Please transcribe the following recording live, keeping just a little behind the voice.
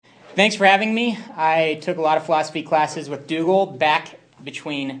Thanks for having me. I took a lot of philosophy classes with Dougal back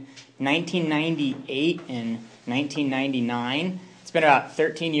between 1998 and 1999. It's been about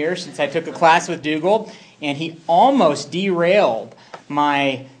 13 years since I took a class with Dougal, and he almost derailed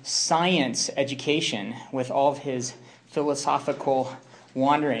my science education with all of his philosophical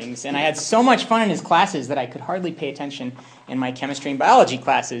wanderings. And I had so much fun in his classes that I could hardly pay attention in my chemistry and biology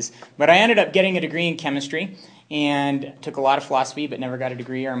classes. But I ended up getting a degree in chemistry and took a lot of philosophy, but never got a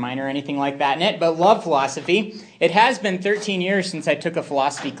degree or a minor or anything like that in it, but love philosophy. It has been 13 years since I took a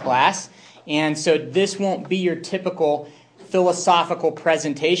philosophy class, and so this won't be your typical philosophical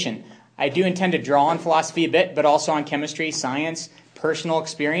presentation. I do intend to draw on philosophy a bit, but also on chemistry, science, personal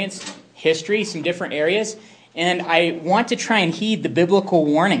experience, history, some different areas. And I want to try and heed the biblical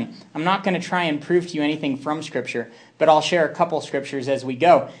warning. I'm not going to try and prove to you anything from Scripture, but I'll share a couple scriptures as we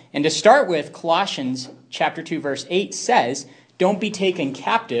go. And to start with, Colossians chapter 2, verse 8 says, "Don't be taken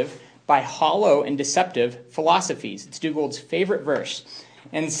captive by hollow and deceptive philosophies." It's Dougal's favorite verse.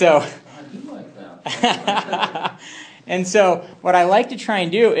 And so, I do like that. and so what I like to try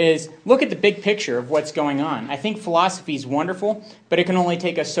and do is look at the big picture of what's going on. I think philosophy is wonderful, but it can only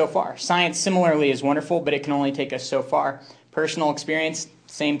take us so far. Science similarly is wonderful, but it can only take us so far. Personal experience,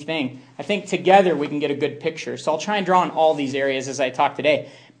 same thing. I think together we can get a good picture. So I'll try and draw on all these areas as I talk today.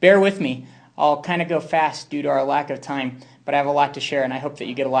 Bear with me. I'll kind of go fast due to our lack of time, but I have a lot to share, and I hope that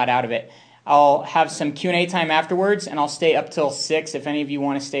you get a lot out of it. I'll have some Q&A time afterwards, and I'll stay up till 6 if any of you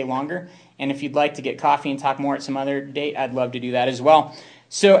want to stay longer. And if you'd like to get coffee and talk more at some other date, I'd love to do that as well.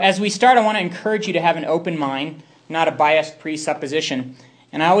 So as we start, I want to encourage you to have an open mind, not a biased presupposition.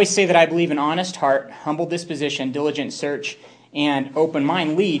 And I always say that I believe an honest heart, humble disposition, diligent search, and open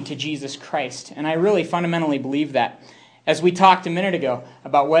mind lead to Jesus Christ. And I really fundamentally believe that. As we talked a minute ago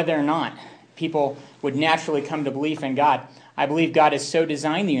about whether or not people would naturally come to belief in God, I believe God has so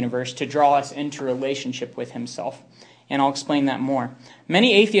designed the universe to draw us into relationship with himself. And I'll explain that more.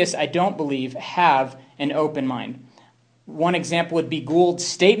 Many atheists, I don't believe, have an open mind. One example would be Gould's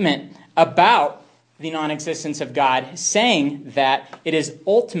statement about the non-existence of God, saying that it is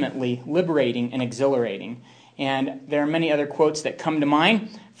ultimately liberating and exhilarating. And there are many other quotes that come to mind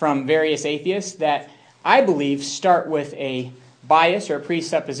from various atheists that I believe start with a bias or a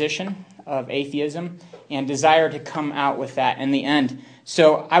presupposition of atheism and desire to come out with that in the end.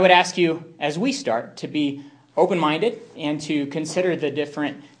 So I would ask you, as we start, to be open-minded and to consider the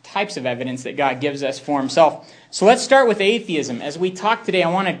different types of evidence that God gives us for himself. So let's start with atheism. As we talk today, I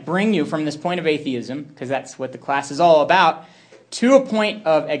want to bring you from this point of atheism, because that's what the class is all about, to a point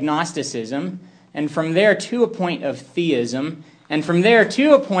of agnosticism, and from there to a point of theism, and from there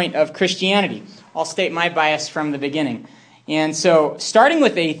to a point of Christianity. I'll state my bias from the beginning. And so, starting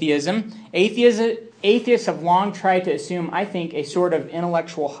with atheism, atheists have long tried to assume, I think, a sort of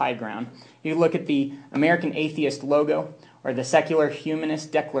intellectual high ground. You look at the American Atheist logo or the Secular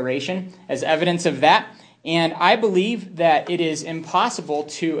Humanist Declaration as evidence of that. And I believe that it is impossible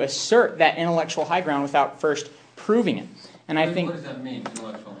to assert that intellectual high ground without first proving it. And I think, what does that mean,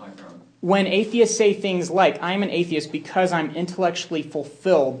 intellectual high ground? When atheists say things like, I'm an atheist because I'm intellectually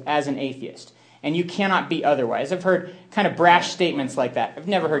fulfilled as an atheist, and you cannot be otherwise. I've heard kind of brash statements like that. I've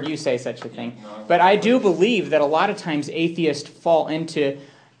never heard you say such a thing. But I do believe that a lot of times atheists fall into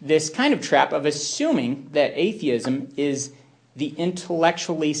this kind of trap of assuming that atheism is the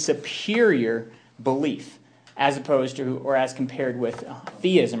intellectually superior belief as opposed to or as compared with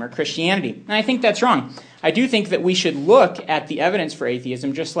theism or Christianity. And I think that's wrong. I do think that we should look at the evidence for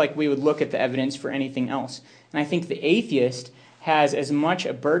atheism just like we would look at the evidence for anything else. And I think the atheist has as much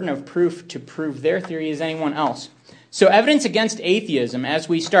a burden of proof to prove their theory as anyone else. So evidence against atheism, as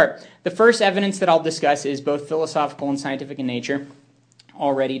we start. The first evidence that I'll discuss is both philosophical and scientific in nature.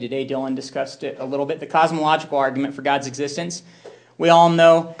 Already today, Dylan discussed it a little bit. The cosmological argument for God's existence. We all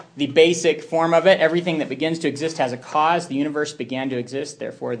know the basic form of it. Everything that begins to exist has a cause. The universe began to exist,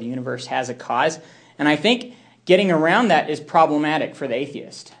 therefore the universe has a cause. And I think getting around that is problematic for the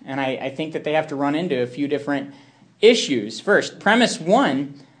atheist. And I think that they have to run into a few different issues. First, premise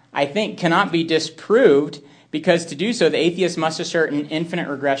 1, I think, cannot be disproved because to do so, the atheist must assert an infinite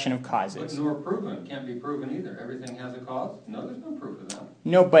regression of causes. But nor proven. Can't be proven either. Everything has a cause? No, there's no proof of that.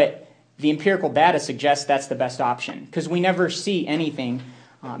 No, but the empirical data suggests that's the best option because we never see anything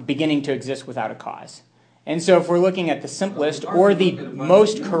beginning to exist without a cause. And so if we're looking at the simplest or the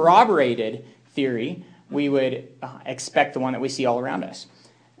most corroborated theory, we would expect the one that we see all around us.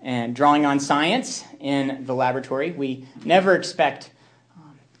 And drawing on science in the laboratory, we never expect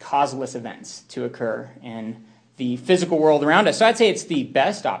causeless events to occur in the physical world around us. So I'd say it's the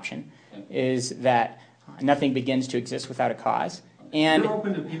best option is that nothing begins to exist without a cause. And you're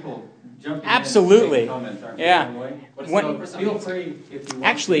open to people jumping absolutely. in and making comments, aren't you, Yeah. anyway? Feel free if you want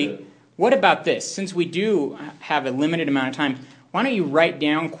Actually, to. what about this? Since we do have a limited amount of time, why don't you write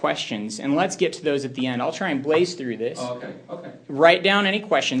down questions, and let's get to those at the end. I'll try and blaze through this. Oh, okay. Write down any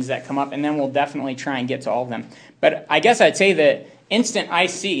questions that come up, and then we'll definitely try and get to all of them. But I guess I'd say that instant I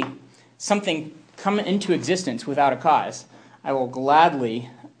see something come into existence without a cause, I will gladly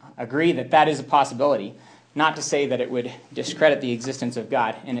agree that that is a possibility, not to say that it would discredit the existence of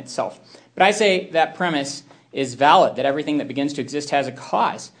God in itself. But I say that premise is valid, that everything that begins to exist has a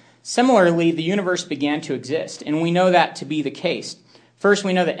cause. Similarly, the universe began to exist, and we know that to be the case. First,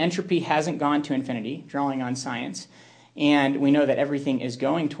 we know that entropy hasn't gone to infinity, drawing on science, and we know that everything is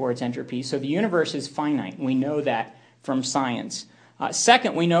going towards entropy, so the universe is finite. We know that from science.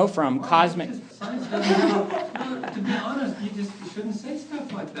 Second, we know from cosmic... Science doesn't know, to be honest, you shouldn't say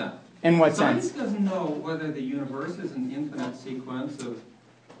stuff like that. In what Science sense? doesn't know whether the universe is an infinite sequence of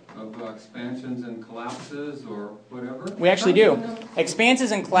expansions and collapses or whatever. We actually do.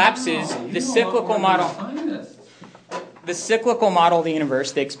 Expanses and collapses, the cyclical model... The cyclical model of the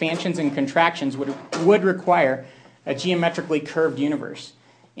universe, the expansions and contractions, would require a geometrically curved universe.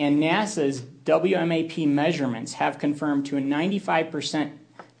 And NASA's WMAP measurements have confirmed to a 95%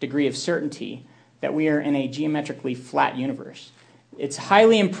 degree of certainty that we are in a geometrically flat universe. It's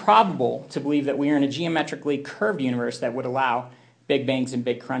highly improbable to believe that we are in a geometrically curved universe that would allow big bangs and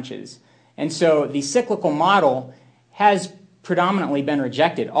big crunches. And so the cyclical model has predominantly been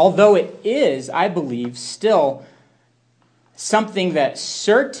rejected, although it is, I believe, still something that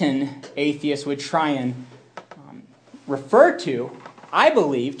certain atheists would try and refer to, I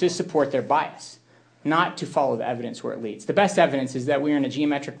believe, to support their bias, not to follow the evidence where it leads. The best evidence is that we are in a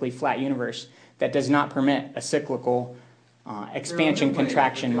geometrically flat universe that does not permit a cyclical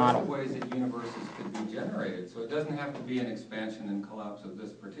expansion-contraction model. There are ways that universes could be generated, so it doesn't have to be an expansion and collapse of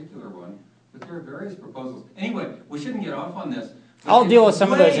this particular one, but there are various proposals. Anyway, we shouldn't get off on this. I'll deal with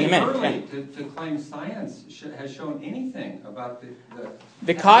some of those in a minute. Early to claim science has shown anything about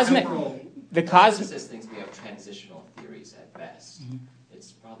the cosmic... The physicists thinks we have transitional theories at best. Mm-hmm.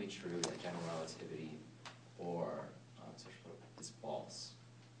 It's probably true that general relativity or is false.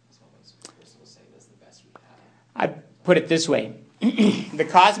 So most will say that's the best we have. I put it this way. The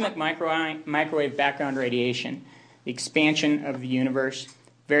cosmic microwave background radiation, the expansion of the universe,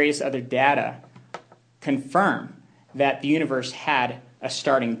 various other data confirm that the universe had a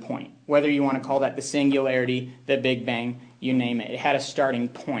starting point. Whether you want to call that the singularity, the Big Bang, you name it. It had a starting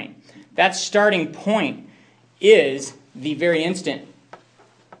point. That starting point is the very instant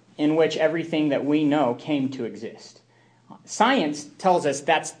in which everything that we know came to exist. Science tells us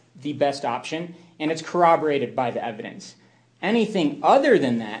that's the best option, and it's corroborated by the evidence. Anything other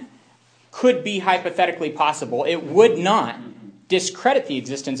than that could be hypothetically possible. It would not discredit the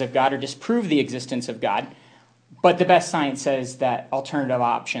existence of God or disprove the existence of God, but the best science says that alternative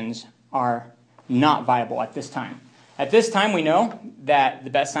options are not viable at this time. At this time, we know that the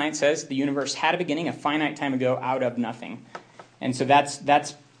best science says the universe had a beginning a finite time ago out of nothing. And so that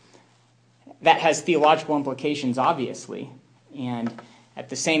has theological implications, obviously. And at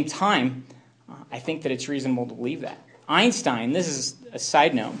the same time, I think that it's reasonable to believe that. Einstein, this is a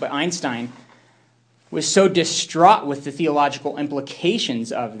side note, but Einstein was so distraught with the theological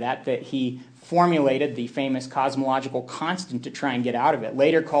implications of that he formulated the famous cosmological constant to try and get out of it.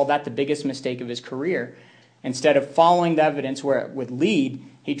 Later called that the biggest mistake of his career. Instead of following the evidence where it would lead,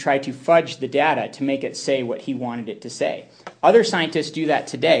 he tried to fudge the data to make it say what he wanted it to say. Other scientists do that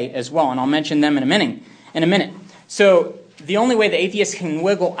today as well, and I'll mention them in a minute. So the only way the atheists can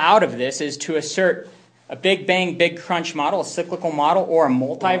wiggle out of this is to assert a Big Bang, Big Crunch model, a cyclical model, or a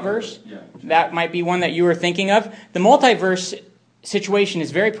multiverse. That might be one that you were thinking of. The multiverse situation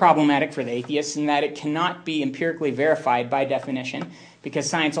is very problematic for the atheists in that it cannot be empirically verified by definition, because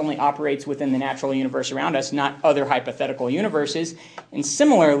science only operates within the natural universe around us, not other hypothetical universes. And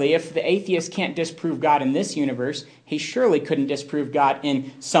similarly, if the atheist can't disprove God in this universe, he surely couldn't disprove God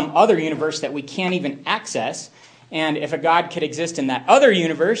in some other universe that we can't even access. And if a God could exist in that other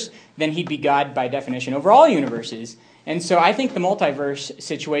universe, then he'd be God by definition over all universes. And so I think the multiverse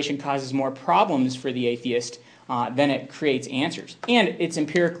situation causes more problems for the atheist than it creates answers. And it's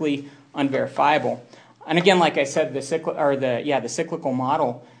empirically unverifiable. And again, like I said, the cyclical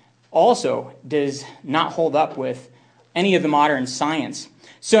model also does not hold up with any of the modern science.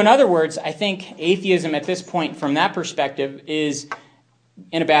 So in other words, I think atheism at this point from that perspective is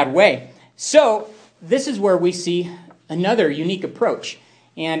in a bad way. So this is where we see another unique approach.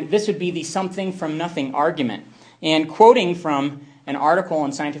 And this would be the something from nothing argument. And quoting from an article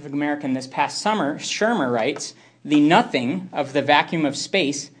in Scientific American this past summer, Shermer writes, the nothing of the vacuum of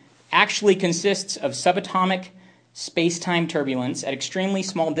space actually consists of subatomic space-time turbulence at extremely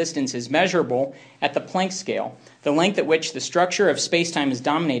small distances measurable at the Planck scale, the length at which the structure of space-time is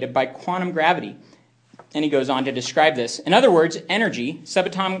dominated by quantum gravity. And he goes on to describe this. In other words, energy,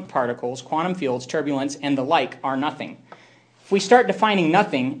 subatomic particles, quantum fields, turbulence, and the like are nothing. If we start defining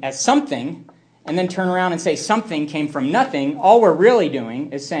nothing as something, and then turn around and say something came from nothing, all we're really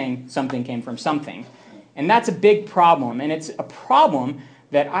doing is saying something came from something. And that's a big problem. And it's a problem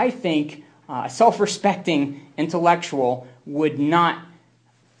that I think a self-respecting intellectual would not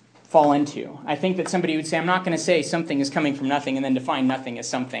fall into. I think that somebody would say, I'm not going to say something is coming from nothing and then define nothing as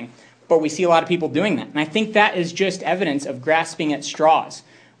something. But we see a lot of people doing that. And I think that is just evidence of grasping at straws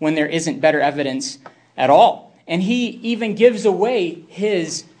when there isn't better evidence at all. And he even gives away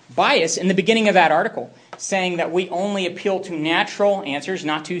his bias in the beginning of that article, saying that we only appeal to natural answers,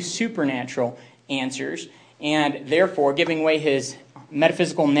 not to supernatural answers, and therefore giving away his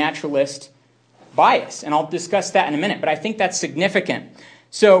metaphysical naturalist bias. And I'll discuss that in a minute, but I think that's significant.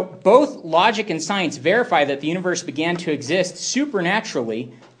 So both logic and science verify that the universe began to exist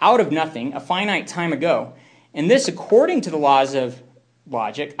supernaturally out of nothing a finite time ago. And this, according to the laws of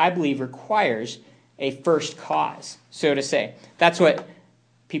logic, I believe requires a first cause, so to say. That's what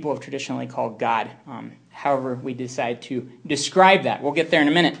people have traditionally called God, however we decide to describe that. We'll get there in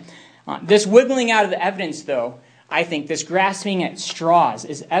a minute. This wiggling out of the evidence, though, I think this grasping at straws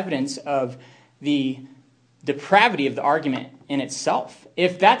is evidence of the depravity of the argument in itself.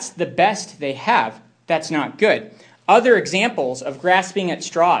 If that's the best they have, that's not good. Other examples of grasping at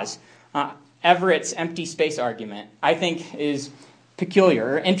straws, Everett's empty space argument, I think is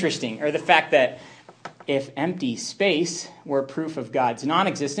peculiar or interesting, or the fact that if empty space were proof of God's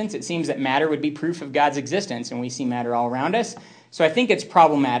non-existence, it seems that matter would be proof of God's existence, and we see matter all around us. So I think it's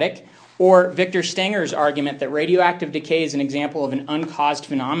problematic. Or Victor Stenger's argument that radioactive decay is an example of an uncaused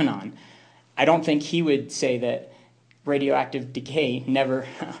phenomenon. I don't think he would say that radioactive decay never,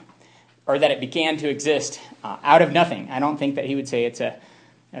 or that it began to exist out of nothing. I don't think that he would say it's a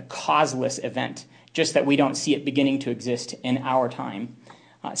causeless event, just that we don't see it beginning to exist in our time.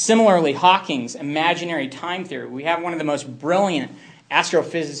 Similarly, Hawking's imaginary time theory. We have one of the most brilliant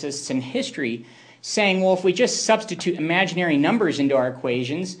astrophysicists in history saying, well, if we just substitute imaginary numbers into our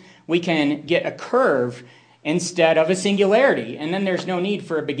equations, we can get a curve instead of a singularity, and then there's no need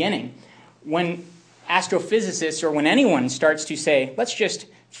for a beginning. When astrophysicists, or when anyone starts to say, let's just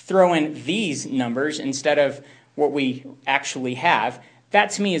throw in these numbers instead of what we actually have, that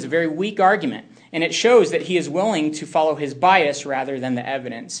to me is a very weak argument. And it shows that he is willing to follow his bias rather than the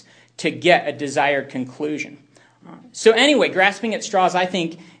evidence to get a desired conclusion. So anyway, grasping at straws, I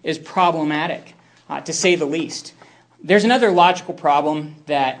think, is problematic, to say the least. There's another logical problem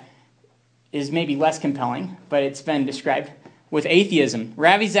that is maybe less compelling, but it's been described with atheism.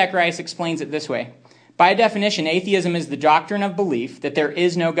 Ravi Zacharias explains it this way. By definition, atheism is the doctrine of belief that there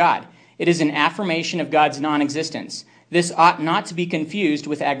is no God. It is an affirmation of God's non-existence. This ought not to be confused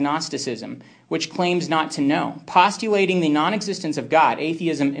with agnosticism, which claims not to know. Postulating the non-existence of God,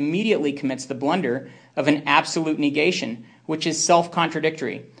 atheism immediately commits the blunder of an absolute negation, which is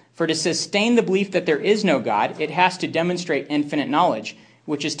self-contradictory. For to sustain the belief that there is no God, it has to demonstrate infinite knowledge,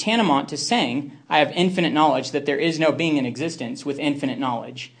 which is tantamount to saying, I have infinite knowledge that there is no being in existence with infinite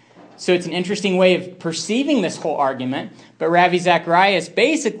knowledge. So it's an interesting way of perceiving this whole argument, but Ravi Zacharias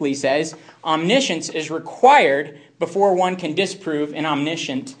basically says omniscience is required before one can disprove an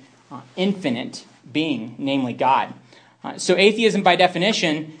omniscient, infinite being, namely God. So atheism, by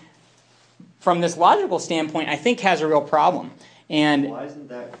definition, from this logical standpoint, I think has a real problem. And why isn't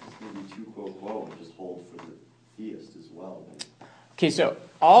that just maybe too quo and just hold for the theist as well? Okay, so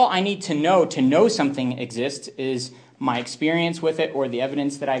all I need to know something exists is my experience with it or the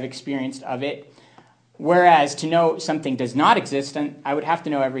evidence that I've experienced of it. Whereas to know something does not exist, then I would have to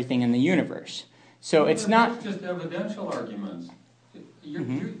know everything in the universe. So it's not just evidential arguments.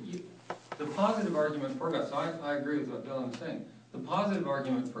 The positive argument for God, so I agree with what Dylan is saying. The positive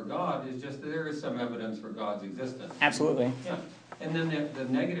argument for God is just that there is some evidence for God's existence. Absolutely. Yeah. And then the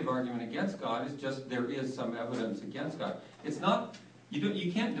negative argument against God is just there is some evidence against God. It's not,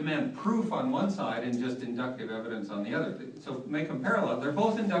 you can't demand proof on one side and just inductive evidence on the other. So make them parallel. They're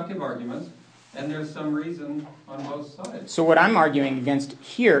both inductive arguments, and there's some reason on both sides. So what I'm arguing against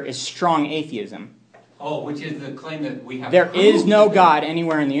here is strong atheism. Oh, which is the claim that we have There is no God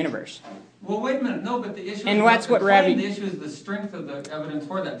anywhere in the universe. Well, wait a minute. No, but the issue and is that's what Ravi... The issue is the strength of the evidence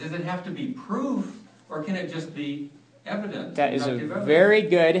for that. Does it have to be proof, or can it just be evidence? That is a very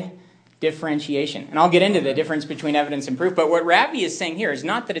good differentiation. And I'll get into the difference between evidence and proof. But what Ravi is saying here is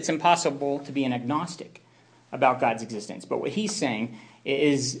not that it's impossible to be an agnostic. about God's existence. But what he's saying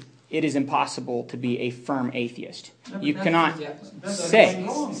is it is impossible to be a firm atheist. You cannot say. He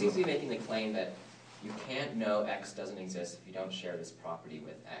seems to be making the claim that you can't know X doesn't exist if you don't share this property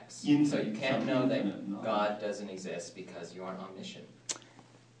with X. So you can't know that God doesn't exist because you aren't omniscient.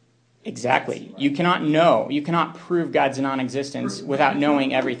 Exactly. You cannot know. You cannot prove God's non-existence without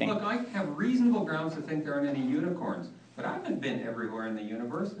knowing everything. Look, I have reasonable grounds to think there aren't any unicorns, but I haven't been everywhere in the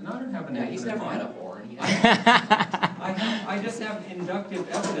universe, and I don't have an Yeah, he's infinite never had a mind. horn. I just have inductive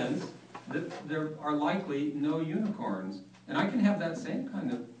evidence that there are likely no unicorns, and I can have that same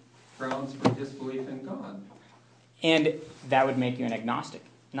kind of grounds for disbelief in God. And that would make you an agnostic,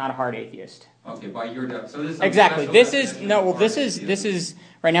 not a hard atheist. Okay, by your depth. So this is Exactly. special This is definition no. of Well, hard this atheism. is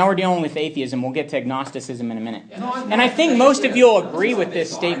right now we're dealing with atheism. We'll get to agnosticism in a minute. Yeah, No, there's- And I think most of you will agree with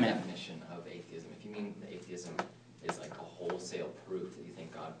this Our statement. definition of atheism. If you mean that atheism is like a wholesale proof that you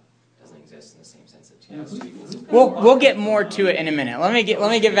think God doesn't exist in the same sense that two Yeah, plus two equals four. We'll get more to it in a minute. Let me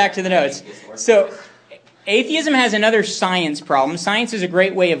get back to the notes. So, atheism has another science problem. Science is a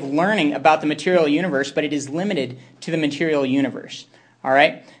great way of learning about the material universe, but it is limited to the material universe. All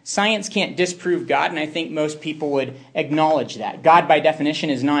right? Science can't disprove God, and I think most people would acknowledge that. God, by definition,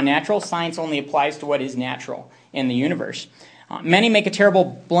 is non-natural. Science only applies to what is natural in the universe. Many make a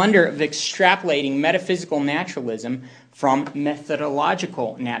terrible blunder of extrapolating metaphysical naturalism from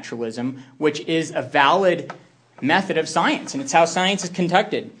methodological naturalism, which is a valid method of science, and it's how science is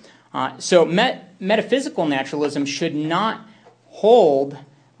conducted. So metaphysical naturalism should not hold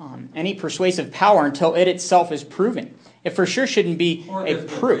any persuasive power until it itself is proven. It for sure shouldn't be Or a there's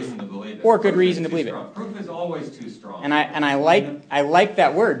good proof, reason to believe it. or good Proof reason is to too believe it. strong. Proof is always too strong. And I like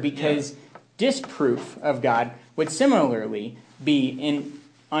that word because disproof of God would similarly be an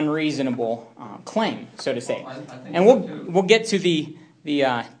unreasonable claim, so to say. I think And so, too. we'll get to the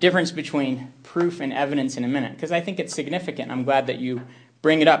difference between proof and evidence in a minute because I think it's significant. I'm glad that you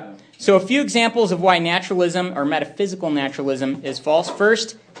bring it up. So a few examples of why naturalism or metaphysical naturalism is false.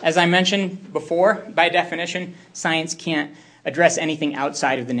 First, as I mentioned before, by definition, science can't address anything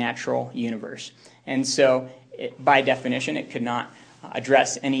outside of the natural universe. And so, by definition, it could not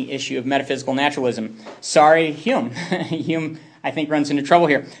address any issue of metaphysical naturalism. Sorry, Hume. Hume, I think, runs into trouble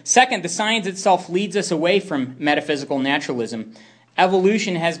here. Second, the science itself leads us away from metaphysical naturalism.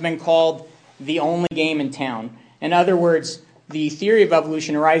 Evolution has been called the only game in town. In other words, the theory of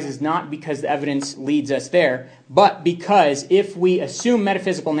evolution arises not because the evidence leads us there, but because if we assume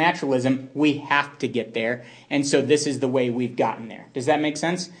metaphysical naturalism, we have to get there. And so this is the way we've gotten there. Does that make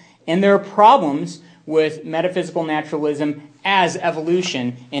sense? And there are problems with metaphysical naturalism as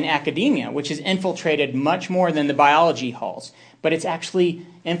evolution in academia, which has infiltrated much more than the biology halls. But it's actually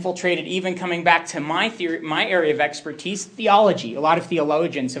infiltrated, even coming back to my area of expertise, theology. A lot of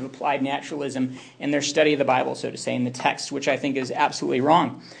theologians have applied naturalism in their study of the Bible, so to say, in the text, which I think is absolutely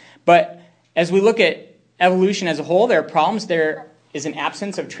wrong. But as we look at evolution as a whole, there are problems. There is an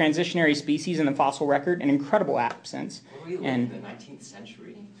absence of transitionary species in the fossil record, an incredible absence. Were we living in the 19th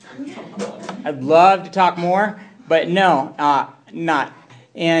century? I'd love to talk more, but no, not.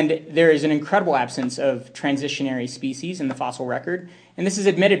 And there is an incredible absence of transitionary species in the fossil record. And this is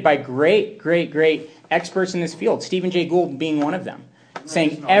admitted by great experts in this field, Stephen Jay Gould being one of them,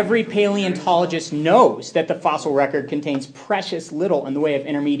 saying every paleontologist knows that the fossil record contains precious little in the way of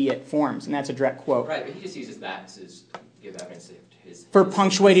intermediate forms. And that's a direct quote. Right, but he just uses that to give evidence to his... For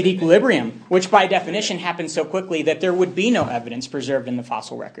punctuated equilibrium, which by definition happens so quickly that there would be no evidence preserved in the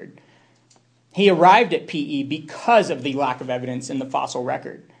fossil record. He arrived at PE because of the lack of evidence in the fossil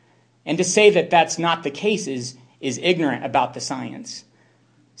record. And to say that that's not the case is ignorant about the science.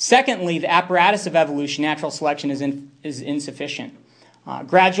 Secondly, the apparatus of evolution, natural selection, is insufficient.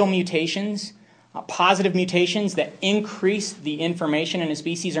 Gradual mutations, positive mutations that increase the information in a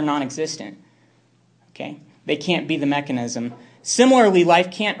species are non-existent. Okay? They can't be the mechanism. Similarly,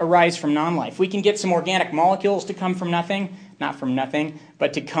 life can't arise from non-life. We can get some organic molecules to come from nothing, not from nothing,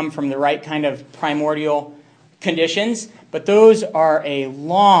 but to come from the right kind of primordial conditions. But those are a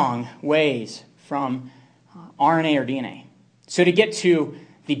long ways from RNA or DNA. So to get to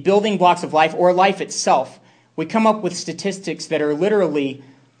the building blocks of life or life itself, we come up with statistics that are literally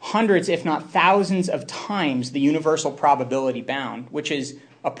hundreds, if not thousands of times the universal probability bound, which is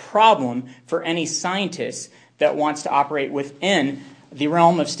a problem for any scientist that wants to operate within the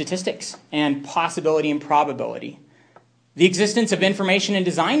realm of statistics and possibility and probability. The existence of information and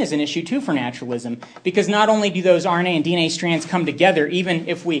design is an issue too for naturalism, because not only do those RNA and DNA strands come together, even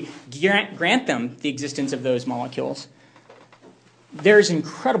if we grant them the existence of those molecules, there's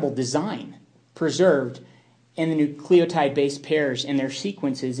incredible design preserved in the nucleotide base pairs and their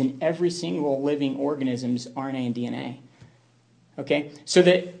sequences in every single living organism's RNA and DNA. Okay? So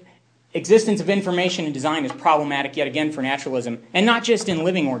the existence of information in design is problematic yet again for naturalism, and not just in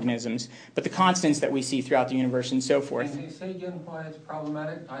living organisms, but the constants that we see throughout the universe and so forth. Can you say again why it's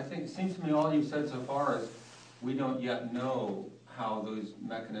problematic? I think, it seems to me all you've said so far is we don't yet know how those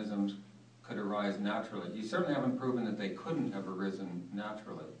mechanisms could arise naturally. You certainly haven't proven that they couldn't have arisen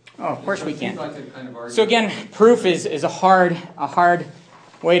naturally. Oh, of course we can. Like a kind of So again, proof is a hard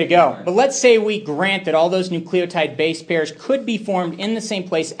way to go. But let's say we grant that all those nucleotide base pairs could be formed in the same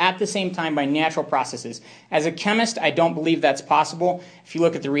place at the same time by natural processes. As a chemist, I don't believe that's possible. If you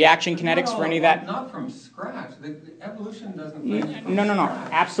look at the reaction kinetics for any of that... Not from scratch. The evolution doesn't... No,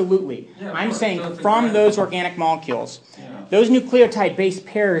 absolutely. Yeah, I'm saying so from those organic molecules. Yeah. Those nucleotide base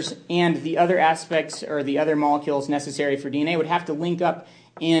pairs and the other aspects or the other molecules necessary for DNA would have to link up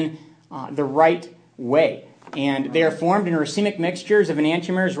in the right way. And they are formed in racemic mixtures of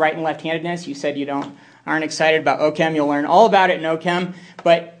enantiomers, right and left-handedness. You said you aren't excited about OChem. You'll learn all about it in OChem.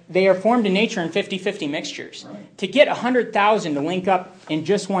 But they are formed in nature in 50-50 mixtures. Right. To get 100,000 to link up in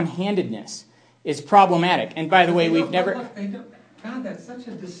just one-handedness is problematic. And by the way, we've never... God, that's such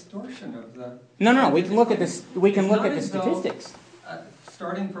a distortion of the... No. We can look at this. We can It's look not at the as though, statistics.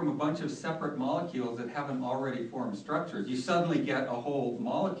 Starting from a bunch of separate molecules that haven't already formed structures, you suddenly get a whole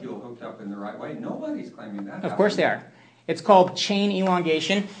molecule hooked up in the right way. Nobody's claiming that. Of course they are. It's called chain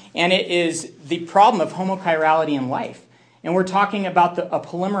elongation, and it is the problem of homochirality in life. And we're talking about a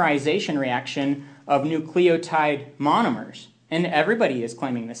polymerization reaction of nucleotide monomers. And everybody is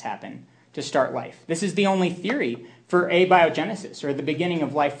claiming this happened to start life. This is the only theory for abiogenesis, or the beginning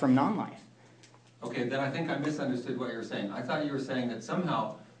of life from non-life. Okay, then I think I misunderstood what you were saying. I thought you were saying that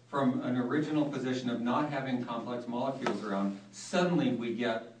somehow, from an original position of not having complex molecules around, suddenly we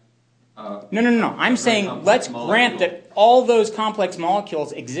get... No. I'm saying let's grant that all those complex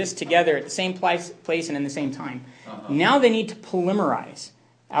molecules exist together at the same place and in the same time. Now they need to polymerize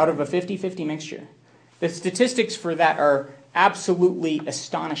out of a 50-50 mixture. The statistics for that are absolutely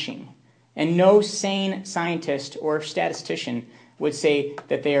astonishing. And no sane scientist or statistician would say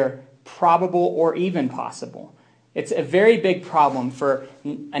that they are probable or even possible. It's a very big problem for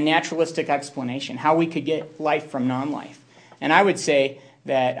a naturalistic explanation, how we could get life from non-life. And I would say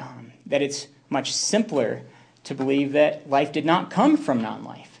that it's much simpler to believe that life did not come from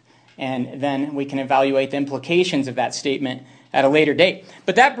non-life. And then we can evaluate the implications of that statement at a later date.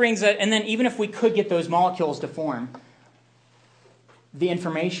 But that brings us, and then even if we could get those molecules to form, the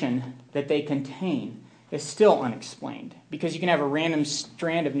information that they contain is still unexplained, because you can have a random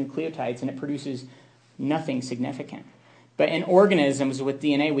strand of nucleotides and it produces nothing significant. But in organisms with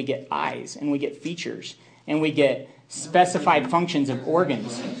DNA, we get eyes and we get features and we get specified functions of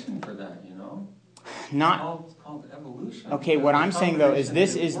organs. There's an explanation for that, you know? Not It's called evolution. okay. What I'm saying though is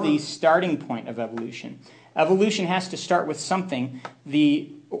this is the starting point of evolution. Evolution has to start with something.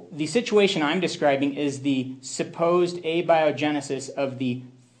 The situation I'm describing is the supposed abiogenesis of the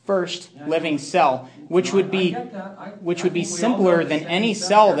first living cell, which would be simpler than any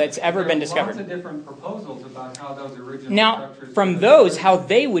cell that's ever been discovered. There's lots of different proposals about how those original Now, structures... from those, how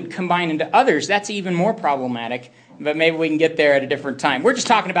they would combine into others, that's even more problematic, but maybe we can get there at a different time. We're just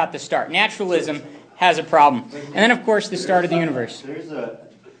talking about the start. Naturalism has a problem. And then, of course, the start of the universe.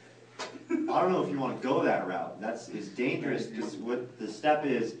 I don't know if you want to go that route. It's dangerous, because what the step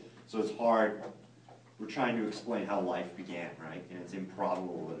is, so it's hard. We're trying to explain how life began, right? And it's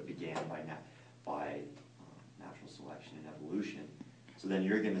improbable that it began by natural selection and evolution. So then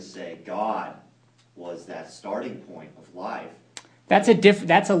you're going to say God was that starting point of life. That's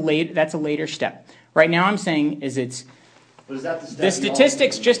a later step. Right now, I'm saying But is that the step the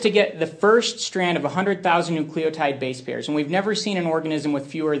statistics just to get the first strand of 100,000 nucleotide base pairs, and we've never seen an organism with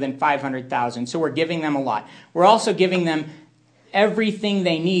fewer than 500,000, so we're giving them a lot. We're also giving them everything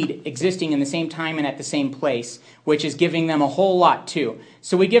they need existing in the same time and at the same place, which is giving them a whole lot too.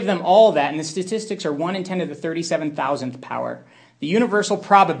 So we give them all that, and the statistics are 1 in 10 to the 37,000th power. The universal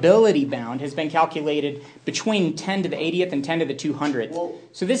probability bound has been calculated between 10 to the 80th and 10 to the 200th.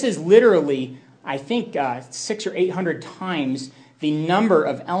 So this is literally, I think, 600 or 800 times the number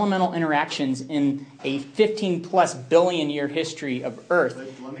of elemental interactions in a 15-plus billion-year history of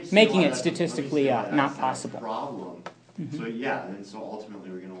Earth, making it statistically not possible. Problem. So yeah, and so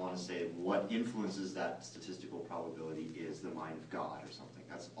ultimately we're going to want to say what influences that statistical probability is the mind of God or something.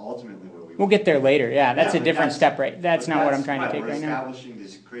 That's ultimately where we'll get there later. Yeah, that's a but different step, right? That's not what I'm trying to take right now. We're establishing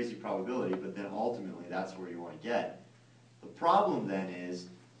this crazy probability, but then ultimately that's where you want to get. The problem then is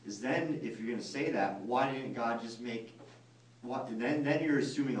then if you're going to say that, why didn't God just make then you're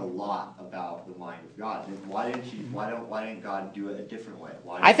assuming a lot about the mind of God. Then why didn't God do it a different way?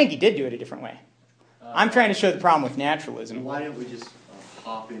 I think he did do it a different way. I'm trying to show the problem with naturalism. Why didn't we just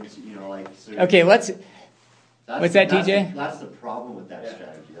hop into, So Okay, what's that, TJ? That's the problem with that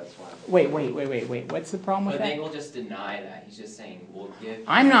strategy. That's why. Wait. What's the problem with But that? Nagel just deny that. He's just saying we'll give.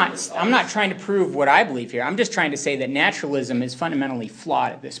 I'm not trying to prove what I believe here. I'm just trying to say that naturalism is fundamentally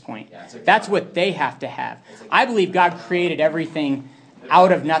flawed at this point. Yeah, That's what they have to have. I believe God created everything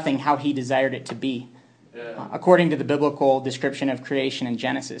out of nothing how he desired it to be, according to the biblical description of creation in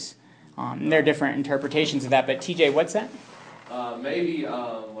Genesis. There are different interpretations of that, but TJ, what's that? Maybe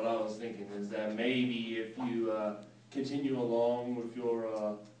what I was thinking is that maybe if you continue along with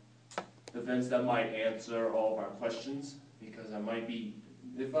your defense, that might answer all of our questions, because I might be,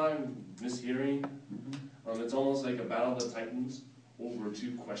 if I'm mishearing, it's almost like a battle of the Titans over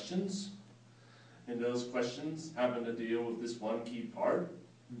two questions, and those questions happen to deal with this one key part.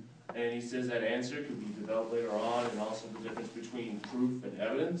 And he says that answer could be developed later on, and also the difference between proof and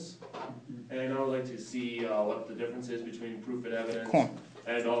evidence. And I would like to see what the difference is between proof and evidence. Cool.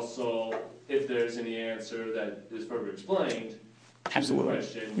 And also if there's any answer that is further explained Absolutely. to the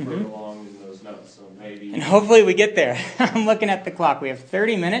question further along in those notes. So maybe. And hopefully we get there. I'm looking at the clock. We have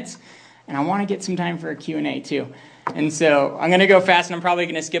 30 minutes, and I want to get some time for a Q&A too. And so I'm going to go fast, and I'm probably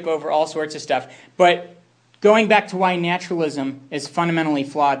going to skip over all sorts of stuff. But going back to why naturalism is fundamentally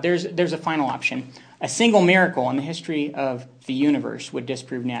flawed, there's a final option. A single miracle in the history of the universe would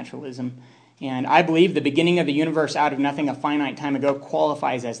disprove naturalism. And I believe the beginning of the universe out of nothing a finite time ago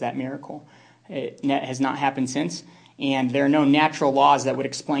qualifies as that miracle. It has not happened since, and there are no natural laws that would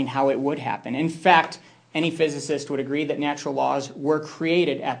explain how it would happen. In fact, any physicist would agree that natural laws were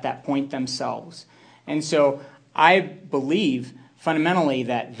created at that point themselves. And so I believe fundamentally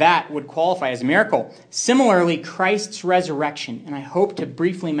that would qualify as a miracle. Similarly, Christ's resurrection, and I hope to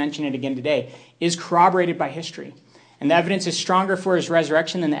briefly mention it again today, is corroborated by history. And the evidence is stronger for his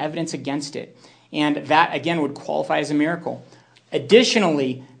resurrection than the evidence against it. And that, again, would qualify as a miracle.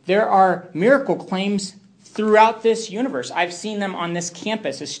 Additionally, there are miracle claims throughout this universe. I've seen them on this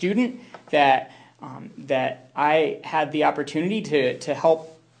campus. A student that I had the opportunity to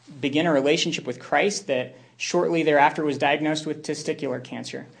help begin a relationship with Christ that shortly thereafter was diagnosed with testicular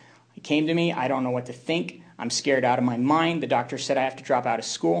cancer. He came to me. I don't know what to think. I'm scared out of my mind. The doctor said I have to drop out of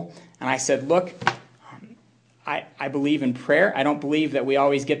school. And I said, look, I believe in prayer. I don't believe that we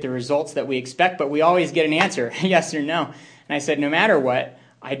always get the results that we expect, but we always get an answer, yes or no. And I said, no matter what,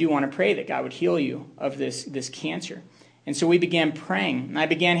 I do want to pray that God would heal you of this cancer. And so we began praying. And I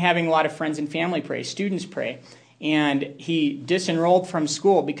began having a lot of friends and family pray, students pray. And he disenrolled from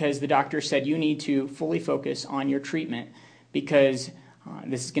school because the doctor said, you need to fully focus on your treatment because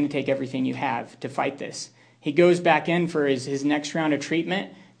this is going to take everything you have to fight this. He goes back in for his next round of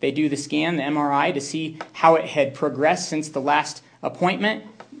treatment. They do the scan, the MRI, to see how it had progressed since the last appointment.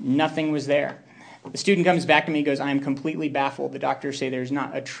 Nothing was there. The student comes back to me and goes, I am completely baffled. The doctors say there's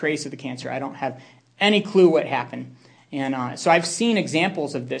not a trace of the cancer. I don't have any clue what happened. And so I've seen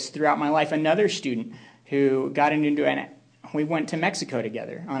examples of this throughout my life. Another student who got into we went to Mexico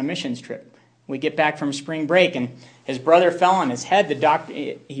together on a missions trip. We get back from spring break, and his brother fell on his head. The doctor,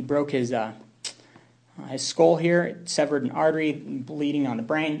 he broke his skull here, it severed an artery, bleeding on the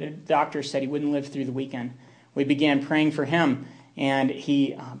brain. The doctor said he wouldn't live through the weekend. We began praying for him, and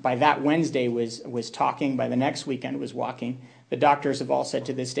he, by that Wednesday, was talking. By the next weekend, was walking. The doctors have all said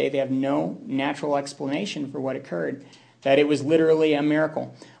to this day they have no natural explanation for what occurred, that it was literally a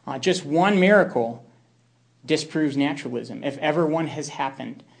miracle. Just one miracle disproves naturalism, if ever one has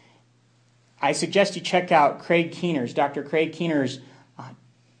happened. I suggest you check out Dr. Craig Keener's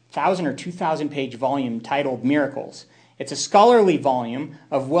 1,000 or 2,000 page volume titled Miracles. It's a scholarly volume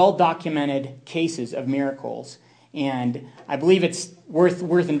of well-documented cases of miracles, and I believe it's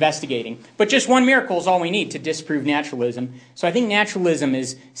worth investigating. But just one miracle is all we need to disprove naturalism. So I think naturalism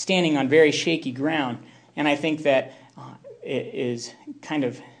is standing on very shaky ground, and I think that it is kind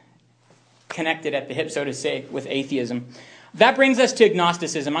of connected at the hip, so to say, with atheism. That brings us to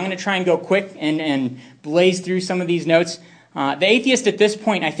agnosticism. I'm going to try and go quick and blaze through some of these notes. The atheist at this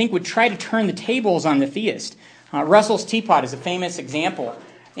point, I think, would try to turn the tables on the theist. Russell's teapot is a famous example.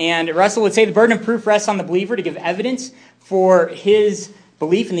 And Russell would say the burden of proof rests on the believer to give evidence for his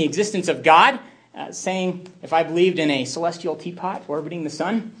belief in the existence of God, saying, if I believed in a celestial teapot orbiting the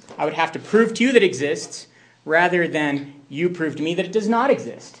sun, I would have to prove to you that it exists, rather than you prove to me that it does not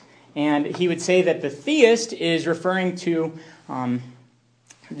exist. And he would say that the theist is referring to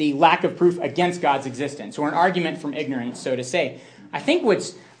the lack of proof against God's existence, or an argument from ignorance, so to say. I think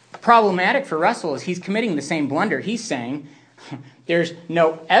what's problematic for Russell is he's committing the same blunder. He's saying, There's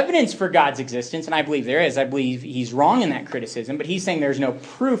no evidence for God's existence, and I believe there is. I believe he's wrong in that criticism, but he's saying there's no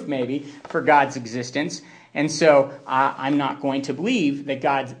proof, maybe, for God's existence, and so I'm not going to believe that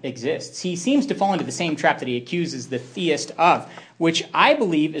God exists. He seems to fall into the same trap that he accuses the theist of, which I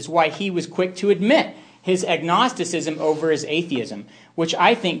believe is why he was quick to admit his agnosticism over his atheism, which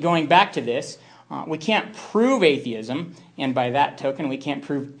I think, going back to this, we can't prove atheism, and by that token, we can't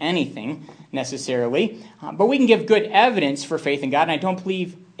prove anything necessarily, but we can give good evidence for faith in God, and I don't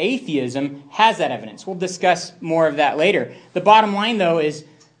believe atheism has that evidence. We'll discuss more of that later. The bottom line, though, is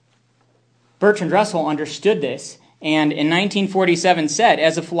Bertrand Russell understood this, and in 1947 said,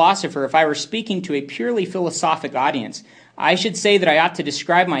 as a philosopher, if I were speaking to a purely philosophic audience, I should say that I ought to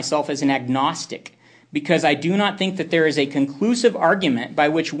describe myself as an agnostic, because I do not think that there is a conclusive argument by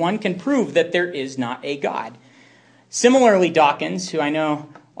which one can prove that there is not a God. Similarly, Dawkins, who I know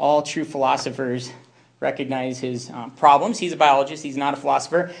all true philosophers recognize his problems. He's a biologist, he's not a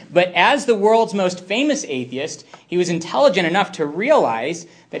philosopher. But as the world's most famous atheist, he was intelligent enough to realize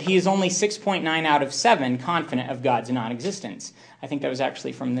that he is only 6.9 out of 7 confident of God's non-existence. I think that was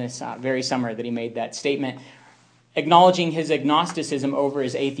actually from this very summer that he made that statement, acknowledging his agnosticism over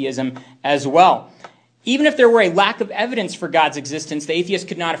his atheism as well. Even if there were a lack of evidence for God's existence, the atheist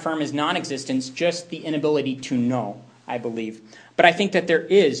could not affirm his non-existence, just the inability to know, I believe. But I think that there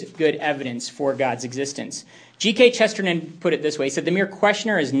is good evidence for God's existence. G.K. Chesterton put it this way. He said, the mere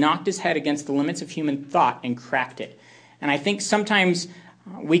questioner has knocked his head against the limits of human thought and cracked it. And I think sometimes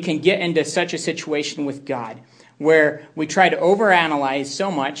we can get into such a situation with God where we try to overanalyze so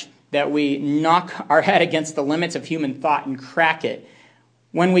much that we knock our head against the limits of human thought and crack it,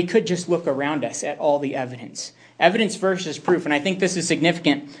 when we could just look around us at all the evidence. Evidence versus proof, and I think this is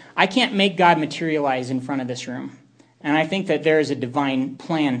significant. I can't make God materialize in front of this room, and I think that there is a divine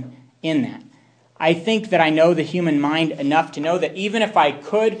plan in that. I think that I know the human mind enough to know that even if I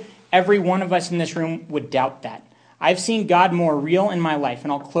could, every one of us in this room would doubt that. I've seen God more real in my life,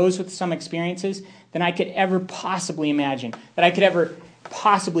 and I'll close with some experiences than I could ever possibly imagine, that I could ever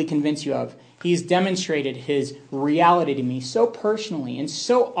possibly convince you of. He's demonstrated his reality to me so personally and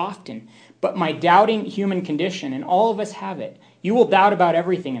so often. But my doubting human condition, and all of us have it, you will doubt about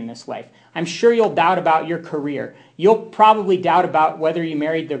everything in this life. I'm sure you'll doubt about your career. You'll probably doubt about whether you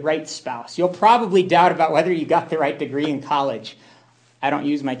married the right spouse. You'll probably doubt about whether you got the right degree in college. I don't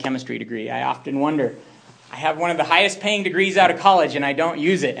use my chemistry degree. I often wonder. I have one of the highest paying degrees out of college, and I don't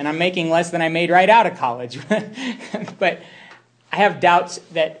use it. And I'm making less than I made right out of college. But I have doubts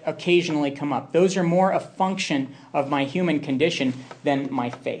that occasionally come up. Those are more a function of my human condition than my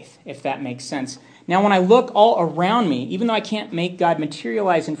faith, if that makes sense. Now, when I look all around me, even though I can't make God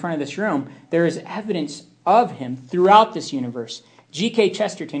materialize in front of this room, there is evidence of him throughout this universe. G.K.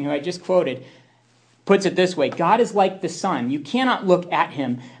 Chesterton, who I just quoted, puts it this way: God is like the sun. You cannot look at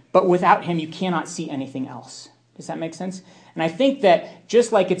him, but without him you cannot see anything else. Does that make sense? And I think that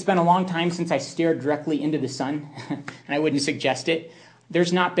just like it's been a long time since I stared directly into the sun, and I wouldn't suggest it,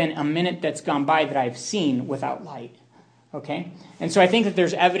 there's not been a minute that's gone by that I've seen without light. Okay? And so I think that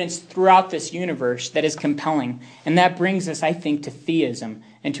there's evidence throughout this universe that is compelling. And that brings us, I think, to theism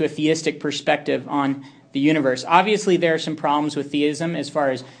and to a theistic perspective on the universe. Obviously, there are some problems with theism as far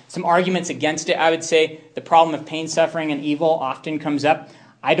as some arguments against it. I would say the problem of pain, suffering, and evil often comes up.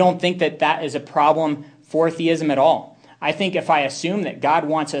 I don't think that that is a problem for theism at all. I think if I assume that God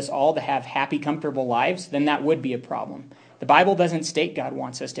wants us all to have happy, comfortable lives, then that would be a problem. The Bible doesn't state God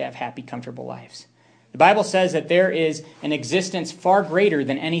wants us to have happy, comfortable lives. The Bible says that there is an existence far greater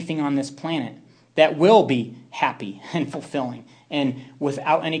than anything on this planet that will be happy and fulfilling and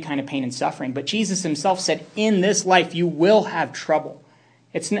without any kind of pain and suffering. But Jesus himself said, in this life you will have trouble.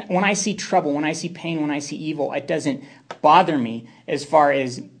 It's not, when I see trouble, when I see pain, when I see evil, it doesn't bother me as far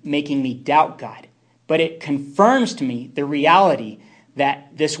as making me doubt God. But it confirms to me the reality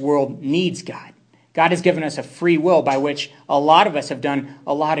that this world needs God. God has given us a free will by which a lot of us have done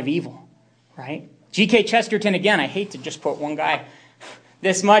a lot of evil, right? G.K. Chesterton, again, I hate to just put one guy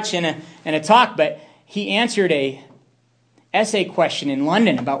this much in a talk, but he answered a essay question in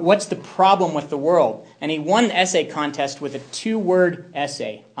London about what's the problem with the world. And he won the essay contest with a 2-word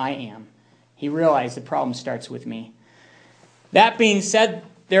essay, I am. He realized the problem starts with me. That being said,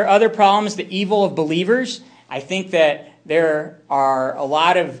 there are other problems, the evil of believers. I think that there are a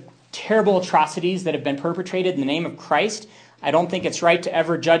lot of terrible atrocities that have been perpetrated in the name of Christ. I don't think it's right to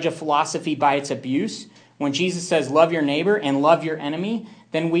ever judge a philosophy by its abuse. When Jesus says, love your neighbor and love your enemy,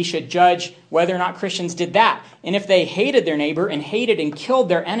 then we should judge whether or not Christians did that. And if they hated their neighbor and hated and killed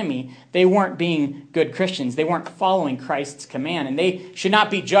their enemy, they weren't being good Christians. They weren't following Christ's command. And they should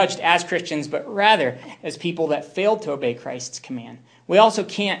not be judged as Christians, but rather as people that failed to obey Christ's command. We also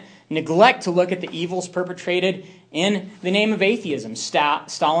can't neglect to look at the evils perpetrated in the name of atheism.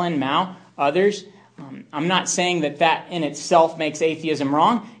 Stalin, Mao, others. I'm not saying that that in itself makes atheism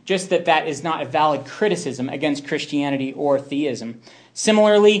wrong, just that that is not a valid criticism against Christianity or theism.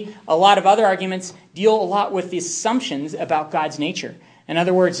 Similarly, a lot of other arguments deal a lot with the assumptions about God's nature. In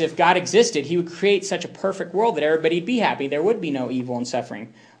other words, if God existed, he would create such a perfect world that everybody'd be happy. There would be no evil and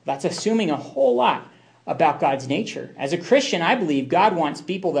suffering. That's assuming a whole lot about God's nature. As a Christian, I believe God wants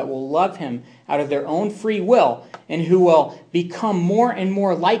people that will love him out of their own free will and who will become more and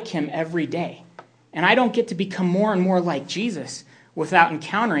more like him every day. And I don't get to become more and more like Jesus without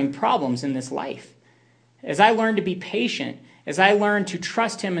encountering problems in this life. As I learn to be patient, as I learn to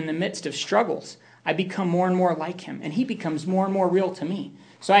trust him in the midst of struggles, I become more and more like him, and he becomes more and more real to me.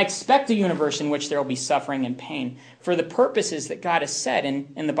 So I expect a universe in which there will be suffering and pain for the purposes that God has said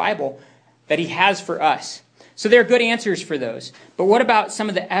in the Bible that he has for us. So there are good answers for those. But what about some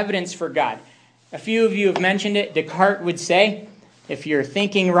of the evidence for God? A few of you have mentioned it. Descartes would say, if you're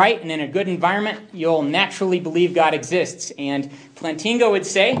thinking right and in a good environment, you'll naturally believe God exists. And Plantinga would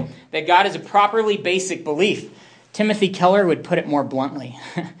say that God is a properly basic belief. Timothy Keller would put it more bluntly.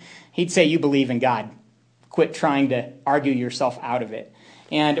 He'd say, you believe in God. Quit trying to argue yourself out of it.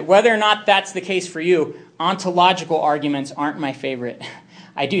 And whether or not that's the case for you, ontological arguments aren't my favorite.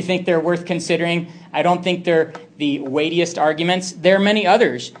 I do think they're worth considering. I don't think they're the weightiest arguments. There are many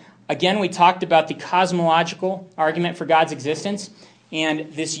others. Again, we talked about the cosmological argument for God's existence.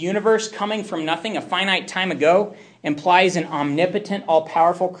 And this universe coming from nothing a finite time ago implies an omnipotent,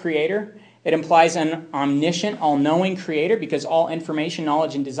 all-powerful creator. It implies an omniscient, all-knowing creator because all information,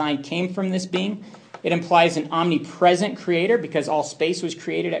 knowledge, and design came from this being. It implies an omnipresent creator because all space was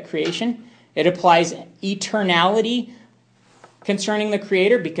created at creation. It implies eternality concerning the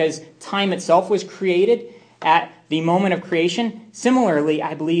creator because time itself was created at the moment of creation. Similarly,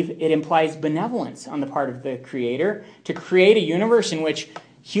 I believe it implies benevolence on the part of the creator to create a universe in which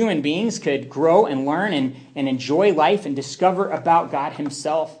human beings could grow and learn and enjoy life and discover about God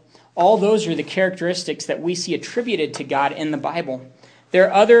himself. All those are the characteristics that we see attributed to God in the Bible. There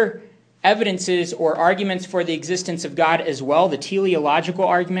are other evidences or arguments for the existence of God as well. The teleological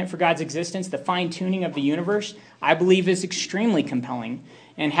argument for God's existence, the fine-tuning of the universe, I believe is extremely compelling.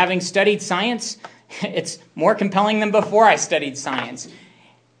 And having studied science, it's more compelling than before I studied science.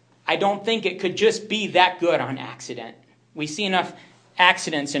 I don't think it could just be that good on accident. We see enough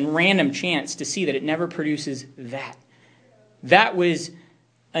accidents and random chance to see that it never produces that. That was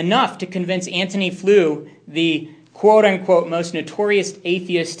enough to convince Antony Flew, the quote-unquote most notorious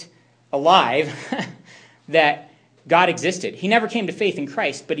atheist alive, that God existed. He never came to faith in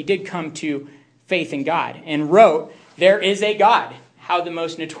Christ, but he did come to faith in God and wrote, "There is a God," how the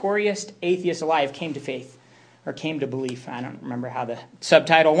most notorious atheist alive came to faith, or came to belief. I don't remember how the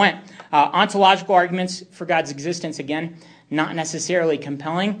subtitle went. Ontological arguments for God's existence, again, not necessarily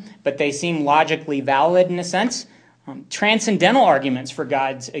compelling, but they seem logically valid in a sense. Transcendental arguments for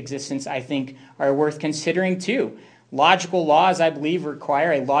God's existence, I think, are worth considering too. Logical laws, I believe,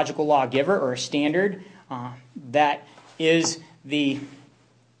 require a logical lawgiver or a standard that is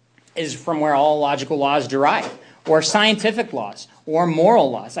from where all logical laws derive, or scientific laws, or moral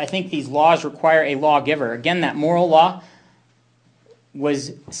laws. I think these laws require a lawgiver. Again, that moral law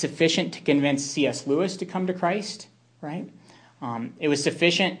was sufficient to convince C.S. Lewis to come to Christ, right? It was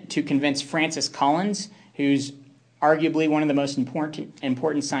sufficient to convince Francis Collins, who's arguably one of the most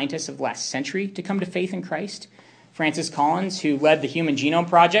important scientists of the last century, to come to faith in Christ. Francis Collins, who led the Human Genome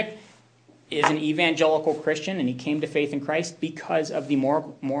Project, is an evangelical Christian, and he came to faith in Christ because of the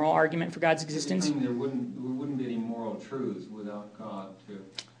moral argument for God's existence. There wouldn't be any moral truths without God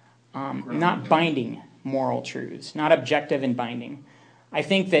to... Not binding moral truths, not objective and binding. I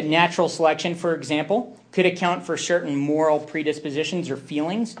think that natural selection, for example, could account for certain moral predispositions or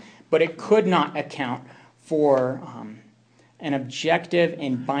feelings, but it could not account for an objective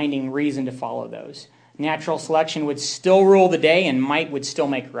and binding reason to follow those. Natural selection would still rule the day, and might would still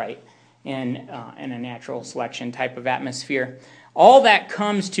make right in a natural selection type of atmosphere. All that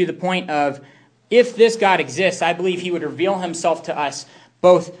comes to the point of, if this God exists, I believe he would reveal himself to us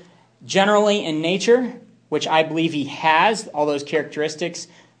both generally in nature, which I believe he has, all those characteristics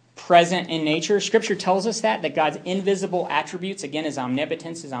present in nature. Scripture tells us that God's invisible attributes, again, his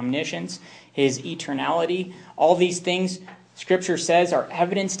omnipotence, his omniscience, his eternality, all these things Scripture says are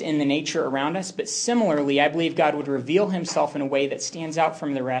evidenced in the nature around us, but similarly, I believe God would reveal himself in a way that stands out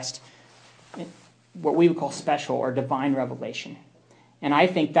from the rest, what we would call special or divine revelation. And I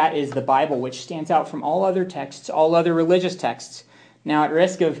think that is the Bible, which stands out from all other texts, all other religious texts. Now, at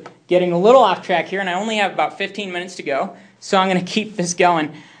risk of getting a little off track here, and I only have about 15 minutes to go, so I'm going to keep this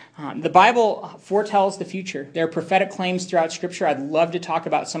going. The Bible foretells the future. There are prophetic claims throughout Scripture. I'd love to talk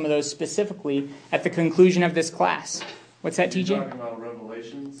about some of those specifically at the conclusion of this class. What's that, TJ? You're talking about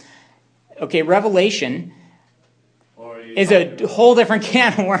Revelations? Okay, Revelation is a whole different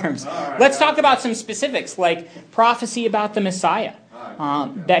can of worms. Right, Let's talk about some specifics, like prophecy about the Messiah.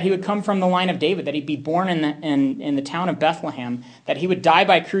 That he would come from the line of David, that he'd be born in the town of Bethlehem, that he would die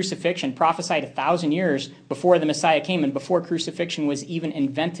by crucifixion, prophesied 1,000 years before the Messiah came and before crucifixion was even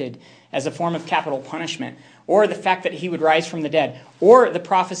invented as a form of capital punishment, or the fact that he would rise from the dead, or the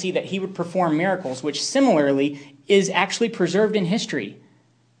prophecy that he would perform miracles, which similarly is actually preserved in history.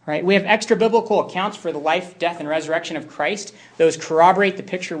 Right? We have extra-biblical accounts for the life, death, and resurrection of Christ. Those corroborate the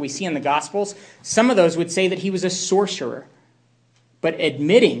picture we see in the Gospels. Some of those would say that he was a sorcerer, but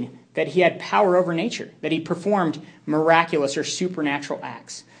admitting that he had power over nature, that he performed miraculous or supernatural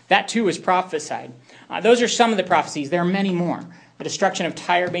acts. That too is prophesied. Those are some of the prophecies. There are many more. The destruction of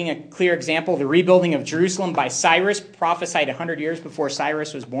Tyre being a clear example, the rebuilding of Jerusalem by Cyrus, prophesied 100 years before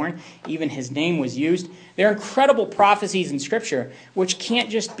Cyrus was born. Even his name was used. There are incredible prophecies in Scripture which can't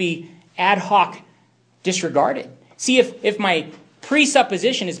just be ad hoc disregarded. See, if my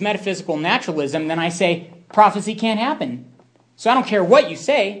presupposition is metaphysical naturalism, then I say prophecy can't happen. So I don't care what you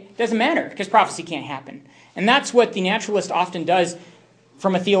say, it doesn't matter, because prophecy can't happen. And that's what the naturalist often does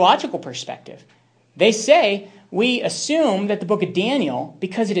from a theological perspective. They say, we assume that the book of Daniel,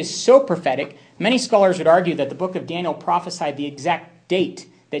 because it is so prophetic, many scholars would argue that the book of Daniel prophesied the exact date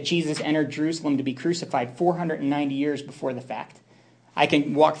that Jesus entered Jerusalem to be crucified, 490 years before the fact. I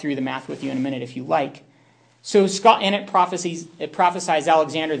can walk through the math with you in a minute if you like. So and it prophesies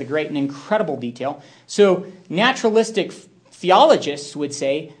Alexander the Great in incredible detail. So naturalistic theologists would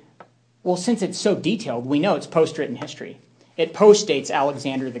say, well, since it's so detailed, we know it's post-written history. It postdates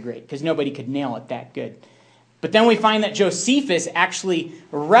Alexander the Great, because nobody could nail it that good. But then we find that Josephus actually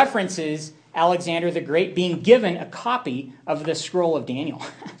references Alexander the Great being given a copy of the scroll of Daniel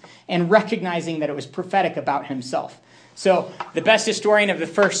and recognizing that it was prophetic about himself. So the best historian of the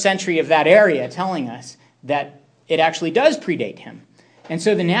first century of that area telling us that it actually does predate him. And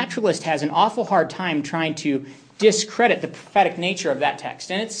so the naturalist has an awful hard time trying to discredit the prophetic nature of that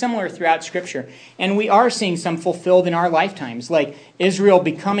text. And it's similar throughout Scripture. And we are seeing some fulfilled in our lifetimes, like Israel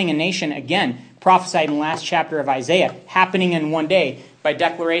becoming a nation again, prophesied in the last chapter of Isaiah, happening in one day by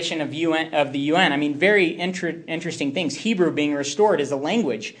declaration of the UN. I mean, very interesting things. Hebrew being restored as a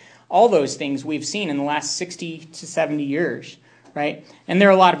language. All those things we've seen in the last 60 to 70 years, right? And there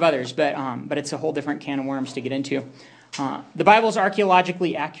are a lot of others, but it's a whole different can of worms to get into. The Bible is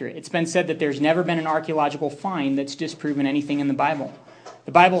archaeologically accurate. It's been said that there's never been an archaeological find that's disproven anything in the Bible.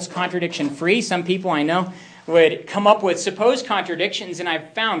 The Bible's contradiction-free. Some people I know would come up with supposed contradictions, and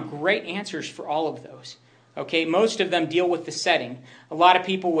I've found great answers for all of those. Okay, most of them deal with the setting. A lot of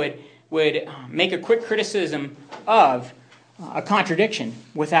people would make a quick criticism of a contradiction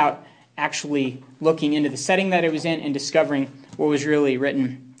without actually looking into the setting that it was in and discovering what was really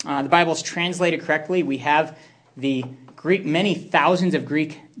written. The Bible's translated correctly. We have the Greek, many thousands of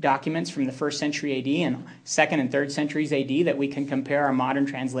Greek documents from the 1st century AD and 2nd and 3rd centuries AD that we can compare our modern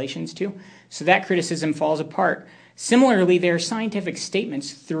translations to. So that criticism falls apart. Similarly, there are scientific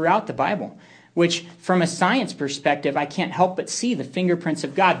statements throughout the Bible, which from a science perspective, I can't help but see the fingerprints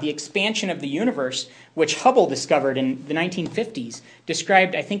of God. The expansion of the universe, which Hubble discovered in the 1950s,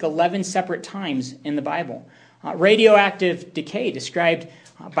 described, I think, 11 separate times in the Bible. Radioactive decay described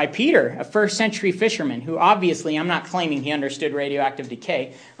by Peter, a 1st century fisherman, who obviously, I'm not claiming he understood radioactive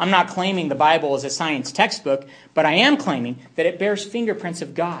decay. I'm not claiming the Bible is a science textbook, but I am claiming that it bears fingerprints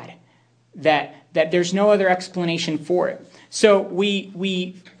of God, that there's no other explanation for it. So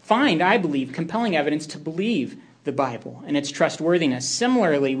we find, I believe, compelling evidence to believe the Bible and its trustworthiness.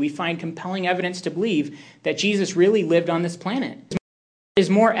 Similarly, we find compelling evidence to believe that Jesus really lived on this planet. There is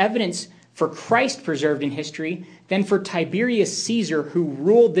more evidence for Christ preserved in history than for Tiberius Caesar, who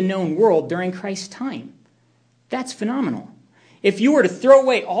ruled the known world during Christ's time. That's phenomenal. If you were to throw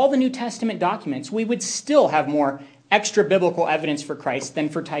away all the New Testament documents, we would still have more extra-biblical evidence for Christ than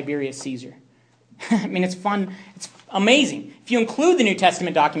for Tiberius Caesar. I mean, it's fun. It's amazing. If you include the New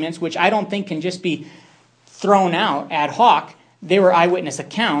Testament documents, which I don't think can just be thrown out ad hoc, they were eyewitness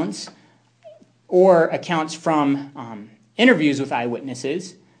accounts or accounts from interviews with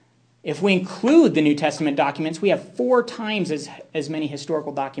eyewitnesses. If we include the New Testament documents, we have 4 times as many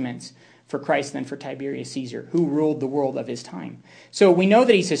historical documents for Christ than for Tiberius Caesar, who ruled the world of his time. So we know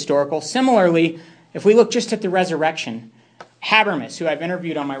that he's historical. Similarly, if we look just at the resurrection, Habermas, who I've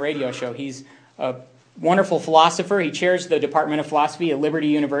interviewed on my radio show, he's a wonderful philosopher. He chairs the Department of Philosophy at Liberty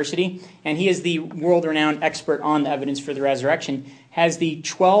University, and he is the world-renowned expert on the evidence for the resurrection, has the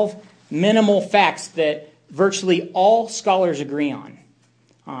 12 minimal facts that virtually all scholars agree on,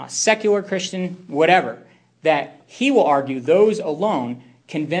 secular, Christian, whatever, that he will argue those alone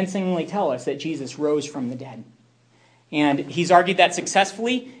convincingly tell us that Jesus rose from the dead. And he's argued that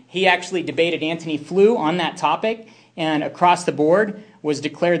successfully. He actually debated Antony Flew on that topic, and across the board was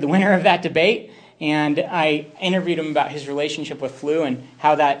declared the winner of that debate. And I interviewed him about his relationship with Flew and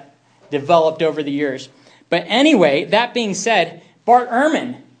how that developed over the years. But anyway, that being said, Bart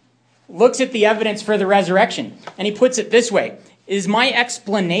Ehrman looks at the evidence for the resurrection, and he puts it this way: is my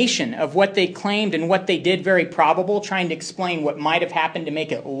explanation of what they claimed and what they did very probable, trying to explain what might have happened to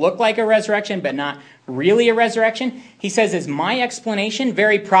make it look like a resurrection, but not really a resurrection? He says, is my explanation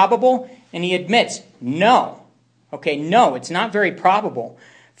very probable? And he admits, no. Okay, no, it's not very probable.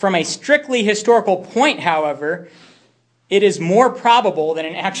 From a strictly historical point, however, it is more probable than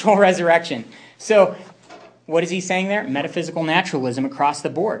an actual resurrection. So what is he saying there? Metaphysical naturalism across the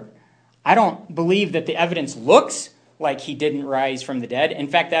board. I don't believe that the evidence looks like he didn't rise from the dead. In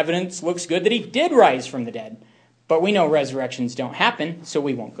fact, the evidence looks good that he did rise from the dead. But we know resurrections don't happen, so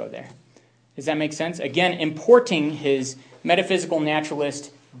we won't go there. Does that make sense? Again, importing his metaphysical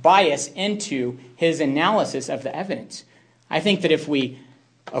naturalist bias into his analysis of the evidence. I think that if we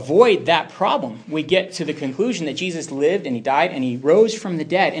avoid that problem, we get to the conclusion that Jesus lived and he died and he rose from the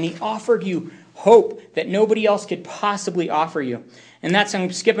dead and he offered you hope that nobody else could possibly offer you. And that's,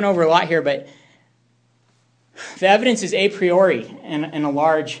 I'm skipping over a lot here, but the evidence is a priori in a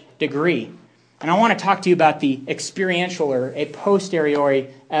large degree. And I want to talk to you about the experiential or a posteriori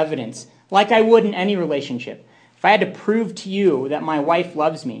evidence, like I would in any relationship. If I had to prove to you that my wife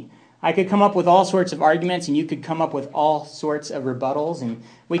loves me, I could come up with all sorts of arguments and you could come up with all sorts of rebuttals and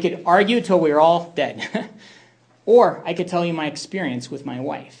we could argue till we were all dead. Or I could tell you my experience with my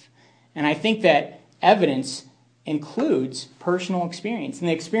wife. And I think that evidence includes personal experience and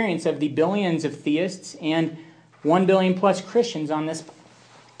the experience of the billions of theists and 1 billion plus Christians on this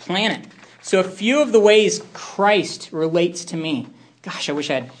planet. So a few of the ways Christ relates to me. Gosh, I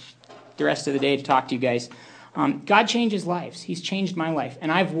wish I had the rest of the day to talk to you guys. God changes lives. He's changed my life.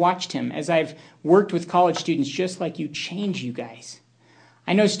 And I've watched him as I've worked with college students just like you change you guys.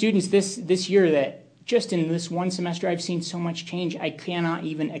 I know students this year that just in this one semester I've seen so much change, I cannot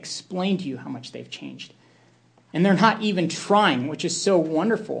even explain to you how much they've changed. And they're not even trying, which is so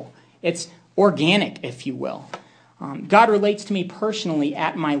wonderful. It's organic, if you will. God relates to me personally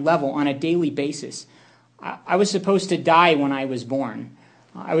at my level on a daily basis. I was supposed to die when I was born.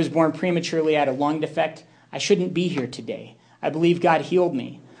 I was born prematurely, I had a lung defect. I shouldn't be here today. I believe God healed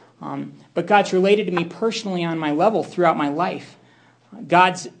me. But God's related to me personally on my level throughout my life.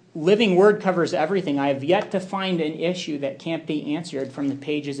 God's living word covers everything. I have yet to find an issue that can't be answered from the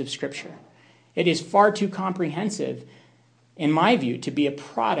pages of Scripture. It is far too comprehensive, in my view, to be a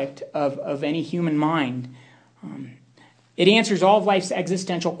product of any human mind. It answers all of life's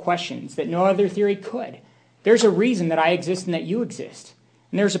existential questions that no other theory could. There's a reason that I exist and that you exist.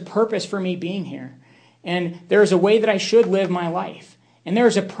 And there's a purpose for me being here. And there's a way that I should live my life. And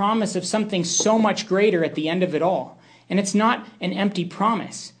there's a promise of something so much greater at the end of it all. And it's not an empty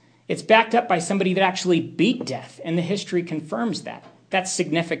promise. It's backed up by somebody that actually beat death, and the history confirms that. That's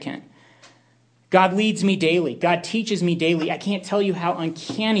significant. God leads me daily. God teaches me daily. I can't tell you how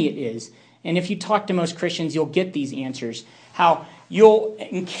uncanny it is. And if you talk to most Christians, you'll get these answers. How you'll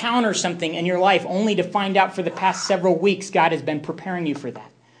encounter something in your life only to find out for the past several weeks God has been preparing you for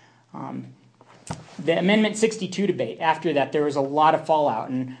that. The Amendment 62 debate, after that, there was a lot of fallout,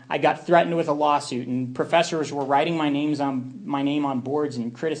 and I got threatened with a lawsuit, and professors were writing my name on boards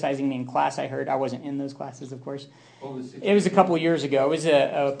and criticizing me in class. I heard I wasn't in those classes, of course. It was a couple of years ago. It was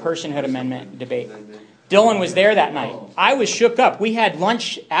a personhood amendment debate. Dylan was there that night. I was shook up. We had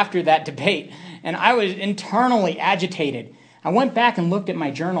lunch after that debate, and I was internally agitated. I went back and looked at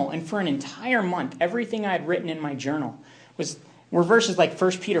my journal, and for an entire month, everything I had written in my journal were verses like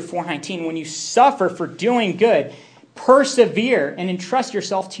 1 Peter 4:19, when you suffer for doing good, persevere and entrust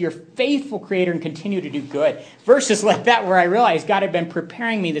yourself to your faithful Creator and continue to do good. Verses like that where I realized God had been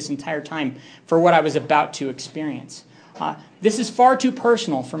preparing me this entire time for what I was about to experience. This is far too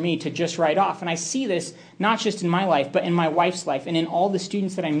personal for me to just write off. And I see this not just in my life, but in my wife's life and in all the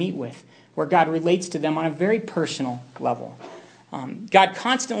students that I meet with, where God relates to them on a very personal level. God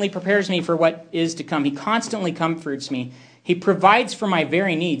constantly prepares me for what is to come. He constantly comforts me. He provides for my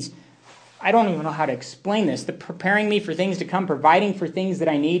very needs. I don't even know how to explain this. The preparing me for things to come, providing for things that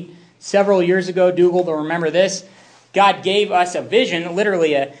I need. Several years ago, Dougal will remember this, God gave us a vision,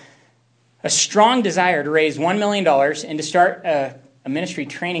 literally a strong desire to raise $1 million and to start a ministry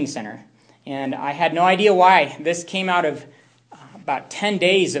training center. And I had no idea why. This came out of about 10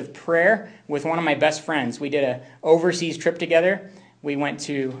 days of prayer with one of my best friends. We did an overseas trip together. We went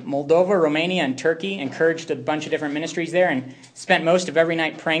to Moldova, Romania, and Turkey, encouraged a bunch of different ministries there, and spent most of every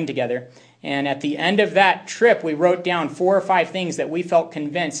night praying together. And at the end of that trip, we wrote down 4 or 5 things that we felt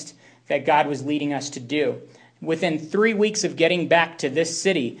convinced that God was leading us to do. Within 3 weeks of getting back to this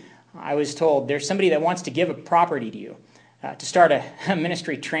city, I was told, there's somebody that wants to give a property to you to start a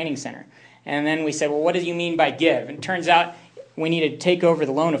ministry training center. And then we said, well, what do you mean by give? And it turns out we needed to take over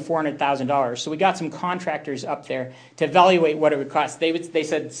the loan of $400,000. So we got some contractors up there to evaluate what it would cost. They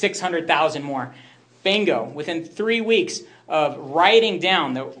said $600,000 more. Bingo. Within 3 weeks of writing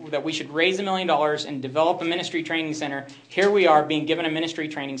down that we should raise $1 million and develop a ministry training center, here we are being given a ministry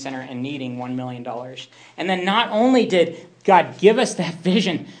training center and needing $1 million. And then not only did God give us that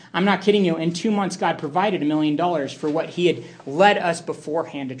vision, I'm not kidding you, in 2 months God provided $1 million for what he had led us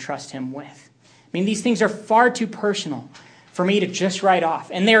beforehand to trust him with. I mean, these things are far too personal for me to just write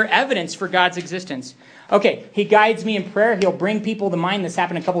off. And they're evidence for God's existence. Okay, he guides me in prayer. He'll bring people to mind. This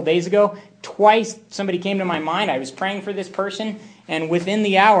happened a couple days ago. Twice somebody came to my mind. I was praying for this person, and within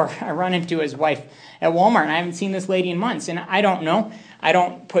the hour, I run into his wife at Walmart, and I haven't seen this lady in months. And I don't know. I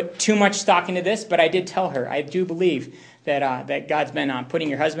don't put too much stock into this, but I did tell her. I do believe that God's been putting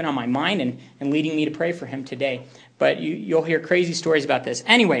your husband on my mind and leading me to pray for him today. But you'll hear crazy stories about this.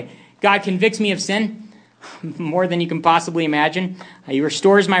 Anyway, God convicts me of sin more than you can possibly imagine. He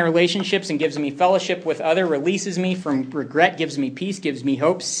restores my relationships and gives me fellowship with others, releases me from regret, gives me peace, gives me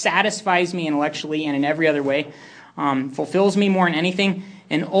hope, satisfies me intellectually and in every other way, fulfills me more than anything.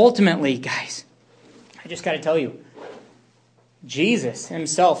 And ultimately, guys, I just got to tell you, Jesus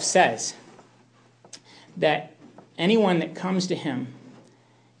himself says that anyone that comes to him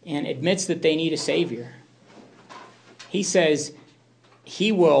and admits that they need a Savior, he says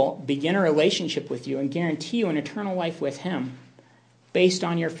he will begin a relationship with you and guarantee you an eternal life with him based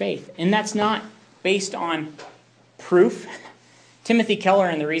on your faith. And that's not based on proof. Timothy Keller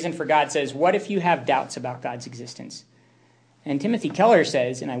in The Reason for God says, what if you have doubts about God's existence? And Timothy Keller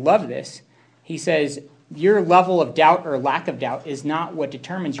says, and I love this, he says, your level of doubt or lack of doubt is not what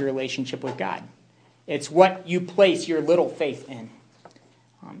determines your relationship with God. It's what you place your little faith in.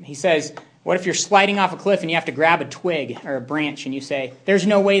 He says, what if you're sliding off a cliff and you have to grab a twig or a branch and you say, there's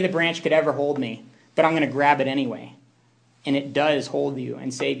no way the branch could ever hold me, but I'm going to grab it anyway. And it does hold you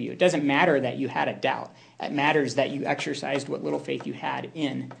and save you. It doesn't matter that you had a doubt. It matters that you exercised what little faith you had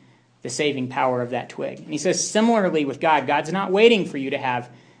in the saving power of that twig. And he says, similarly with God, God's not waiting for you to have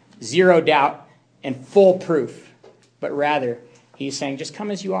zero doubt and full proof, but rather he's saying, just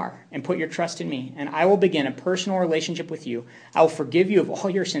come as you are and put your trust in me, and I will begin a personal relationship with you. I will forgive you of all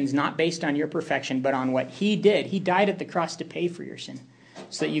your sins, not based on your perfection, but on what he did. He died at the cross to pay for your sin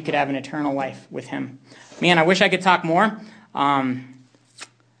so that you could have an eternal life with him. Man, I wish I could talk more.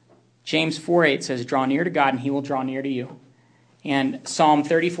 James 4:8 says, draw near to God, and he will draw near to you. And Psalm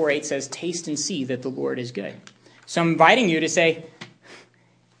 34:8 says, taste and see that the Lord is good. So I'm inviting you to say,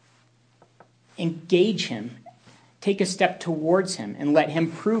 engage him. Take a step towards him and let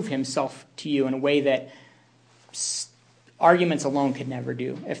him prove himself to you in a way that arguments alone could never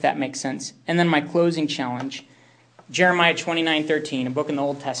do, if that makes sense. And then my closing challenge, Jeremiah 29:13, a book in the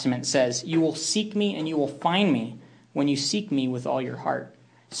Old Testament, says, you will seek me and you will find me when you seek me with all your heart.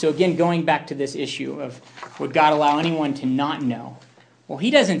 So again, going back to this issue of would God allow anyone to not know? Well,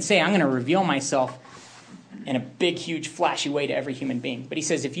 he doesn't say, I'm going to reveal myself in a big, huge, flashy way to every human being. But he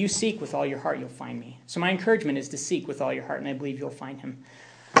says, if you seek with all your heart, you'll find me. So my encouragement is to seek with all your heart, and I believe you'll find him.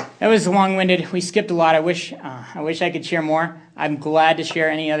 That was long-winded. We skipped a lot. I wish I could share more. I'm glad to share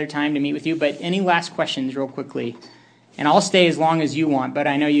any other time to meet with you. But any last questions real quickly? And I'll stay as long as you want, but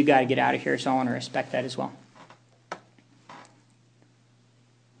I know you got to get out of here, so I want to respect that as well.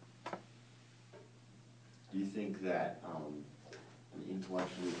 Do you think that an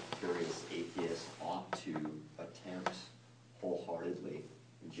intellectually curious atheist ought to attempt wholeheartedly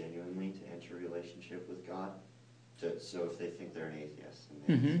and genuinely to enter a relationship with God? So if they think they're an atheist,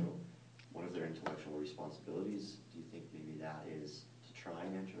 and so one of their intellectual responsibilities, do you think maybe that is to try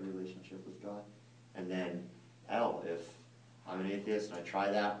and enter a relationship with God? And then, if I'm an atheist and I try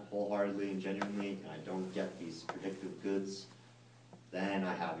that wholeheartedly and genuinely, and I don't get these predictive goods, then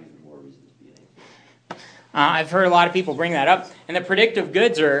I have even more reason to be an atheist. I've heard a lot of people bring that up, and the predictive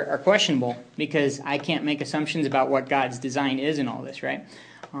goods are questionable because I can't make assumptions about what God's design is in all this, right?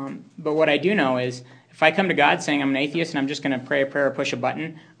 But what I do know is if I come to God saying I'm an atheist and I'm just going to pray a prayer or push a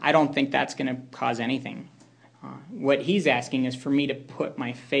button, I don't think that's going to cause anything. What he's asking is for me to put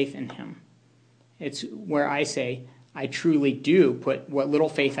my faith in him. It's where I say, I truly do put what little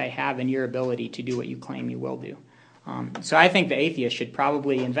faith I have in your ability to do what you claim you will do. So I think the atheist should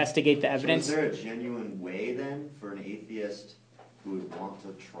probably investigate the evidence. So is there a genuine way then for an atheist who would want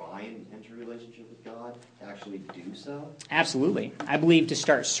to try and enter a relationship with God to actually do so? Absolutely. I believe to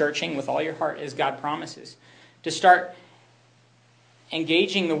start searching with all your heart as God promises. To start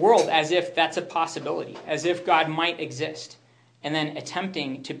engaging the world as if that's a possibility, as if God might exist. And then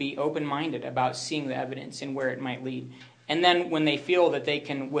attempting to be open-minded about seeing the evidence and where it might lead. And then when they feel that they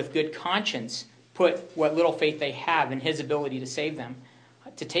can, with good conscience, put what little faith they have in his ability to save them,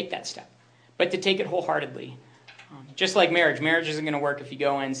 to take that step. But to take it wholeheartedly. Just like marriage. Marriage isn't going to work if you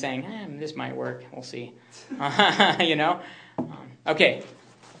go in saying, this might work. We'll see. You know? Okay.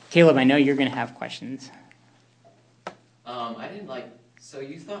 Caleb, I know you're going to have questions. I didn't like... So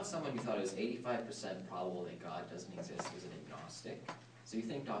you thought someone who thought it was 85% probable that God doesn't exist was an agnostic. So you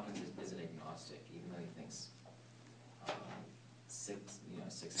think Dawkins is an agnostic, even though he thinks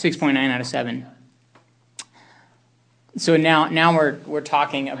 6.9 out of 7. So now we're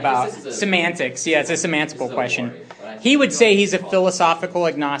talking about semantics. Yeah, it's a semantical question. He would say he's a philosophical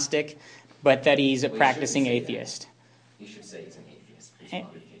agnostic, but that he's a practicing atheist. You should say he's an atheist. It's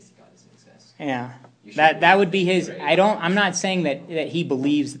probably the case that God doesn't exist. Yeah. That would be his. I'm not saying that he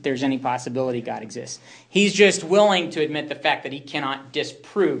believes that there's any possibility God exists. He's just willing to admit the fact that he cannot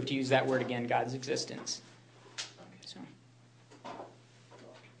disprove, to use that word again, God's existence. So.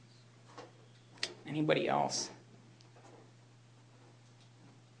 Anybody else?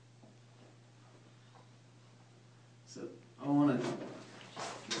 So I want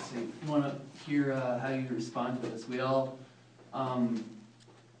to hear how you respond to this. We all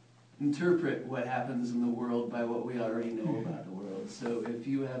interpret what happens in the world by what we already know about the world. So if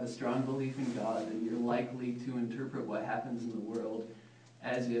you have a strong belief in God, then you're likely to interpret what happens in the world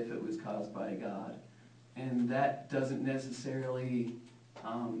as if it was caused by God. And that doesn't necessarily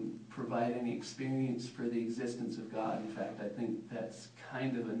provide any experience for the existence of God. In fact, I think that's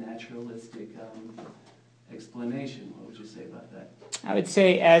kind of a naturalistic explanation. What would you say about that? I would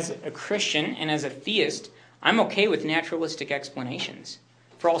say as a Christian and as a theist, I'm okay with naturalistic explanations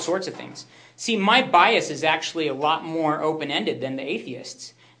for all sorts of things. See, my bias is actually a lot more open-ended than the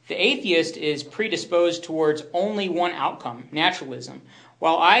atheist's. The atheist is predisposed towards only one outcome, naturalism.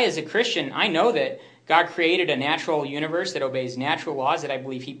 While I, as a Christian, I know that God created a natural universe that obeys natural laws that I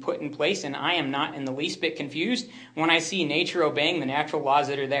believe he put in place, and I am not in the least bit confused when I see nature obeying the natural laws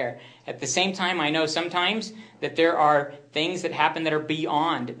that are there. At the same time, I know sometimes that there are things that happen that are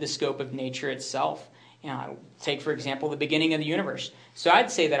beyond the scope of nature itself. Take, for example, the beginning of the universe. So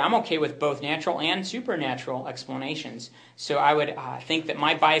I'd say that I'm okay with both natural and supernatural explanations. So I would think that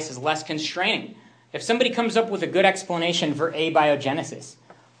my bias is less constraining. If somebody comes up with a good explanation for abiogenesis,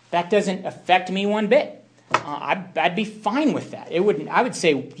 that doesn't affect me one bit. I'd be fine with that. I would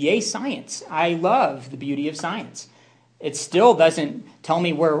say, yay, science. I love the beauty of science. It still doesn't tell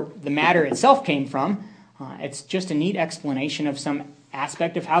me where the matter itself came from. It's just a neat explanation of some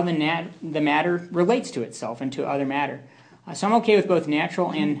aspect of how the matter relates to itself and to other matter. So I'm okay with both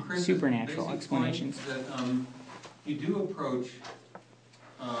natural and supernatural explanations. That you do approach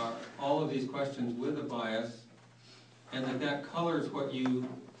all of these questions with a bias, and that colors what you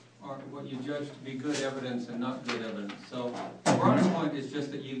judge to be good evidence and not good evidence. So the broader point is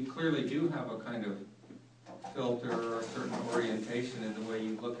just that you clearly do have a kind of filter or a certain orientation in the way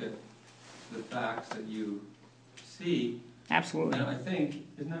you look at the facts that you see. Absolutely. And I think,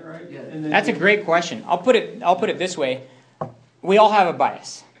 isn't that right? Yeah. That's a great question. I'll put it this way. We all have a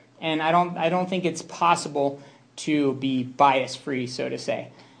bias. And I don't think it's possible to be bias-free, so to say.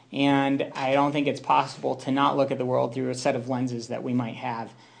 And I don't think it's possible to not look at the world through a set of lenses that we might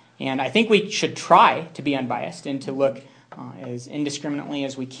have. And I think we should try to be unbiased and to look as indiscriminately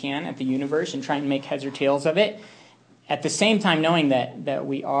as we can at the universe and try and make heads or tails of it. At the same time, knowing that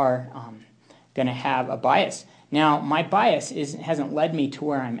we are going to have a bias. Now, my bias hasn't led me to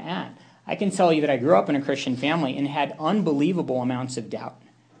where I'm at. I can tell you that I grew up in a Christian family and had unbelievable amounts of doubt.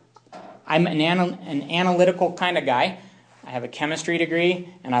 I'm an analytical kind of guy. I have a chemistry degree,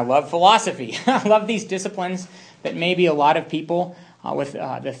 and I love philosophy. I love these disciplines that maybe a lot of people with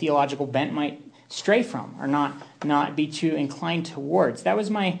the theological bent might stray from or not be too inclined towards. That was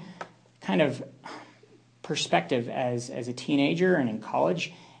my kind of perspective as a teenager and in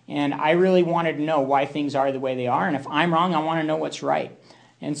college. And I really wanted to know why things are the way they are. And if I'm wrong, I want to know what's right.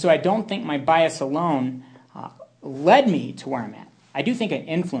 And so I don't think my bias alone led me to where I'm at. I do think it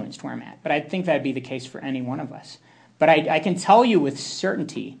influenced where I'm at, but I think that would be the case for any one of us. But I can tell you with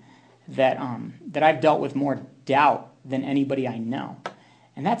certainty that I've dealt with more doubt than anybody I know.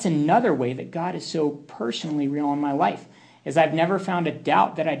 And that's another way that God is so personally real in my life, is I've never found a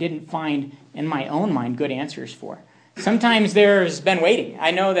doubt that I didn't find in my own mind good answers for. Sometimes there's been waiting.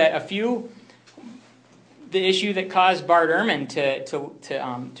 I know that the issue that caused Bart Ehrman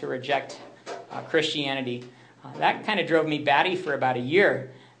to reject Christianity, that kind of drove me batty for about a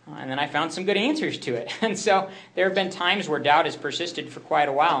year. And then I found some good answers to it. And so there have been times where doubt has persisted for quite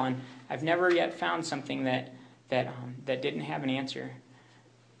a while, and I've never yet found something that didn't have an answer.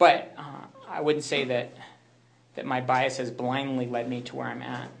 But I wouldn't say that my bias has blindly led me to where I'm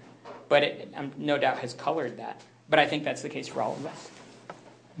at. But it no doubt has colored that. But I think that's the case for all of us.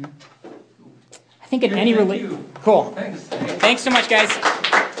 I think in any Thank you. Cool. Thanks. Thanks so much, guys.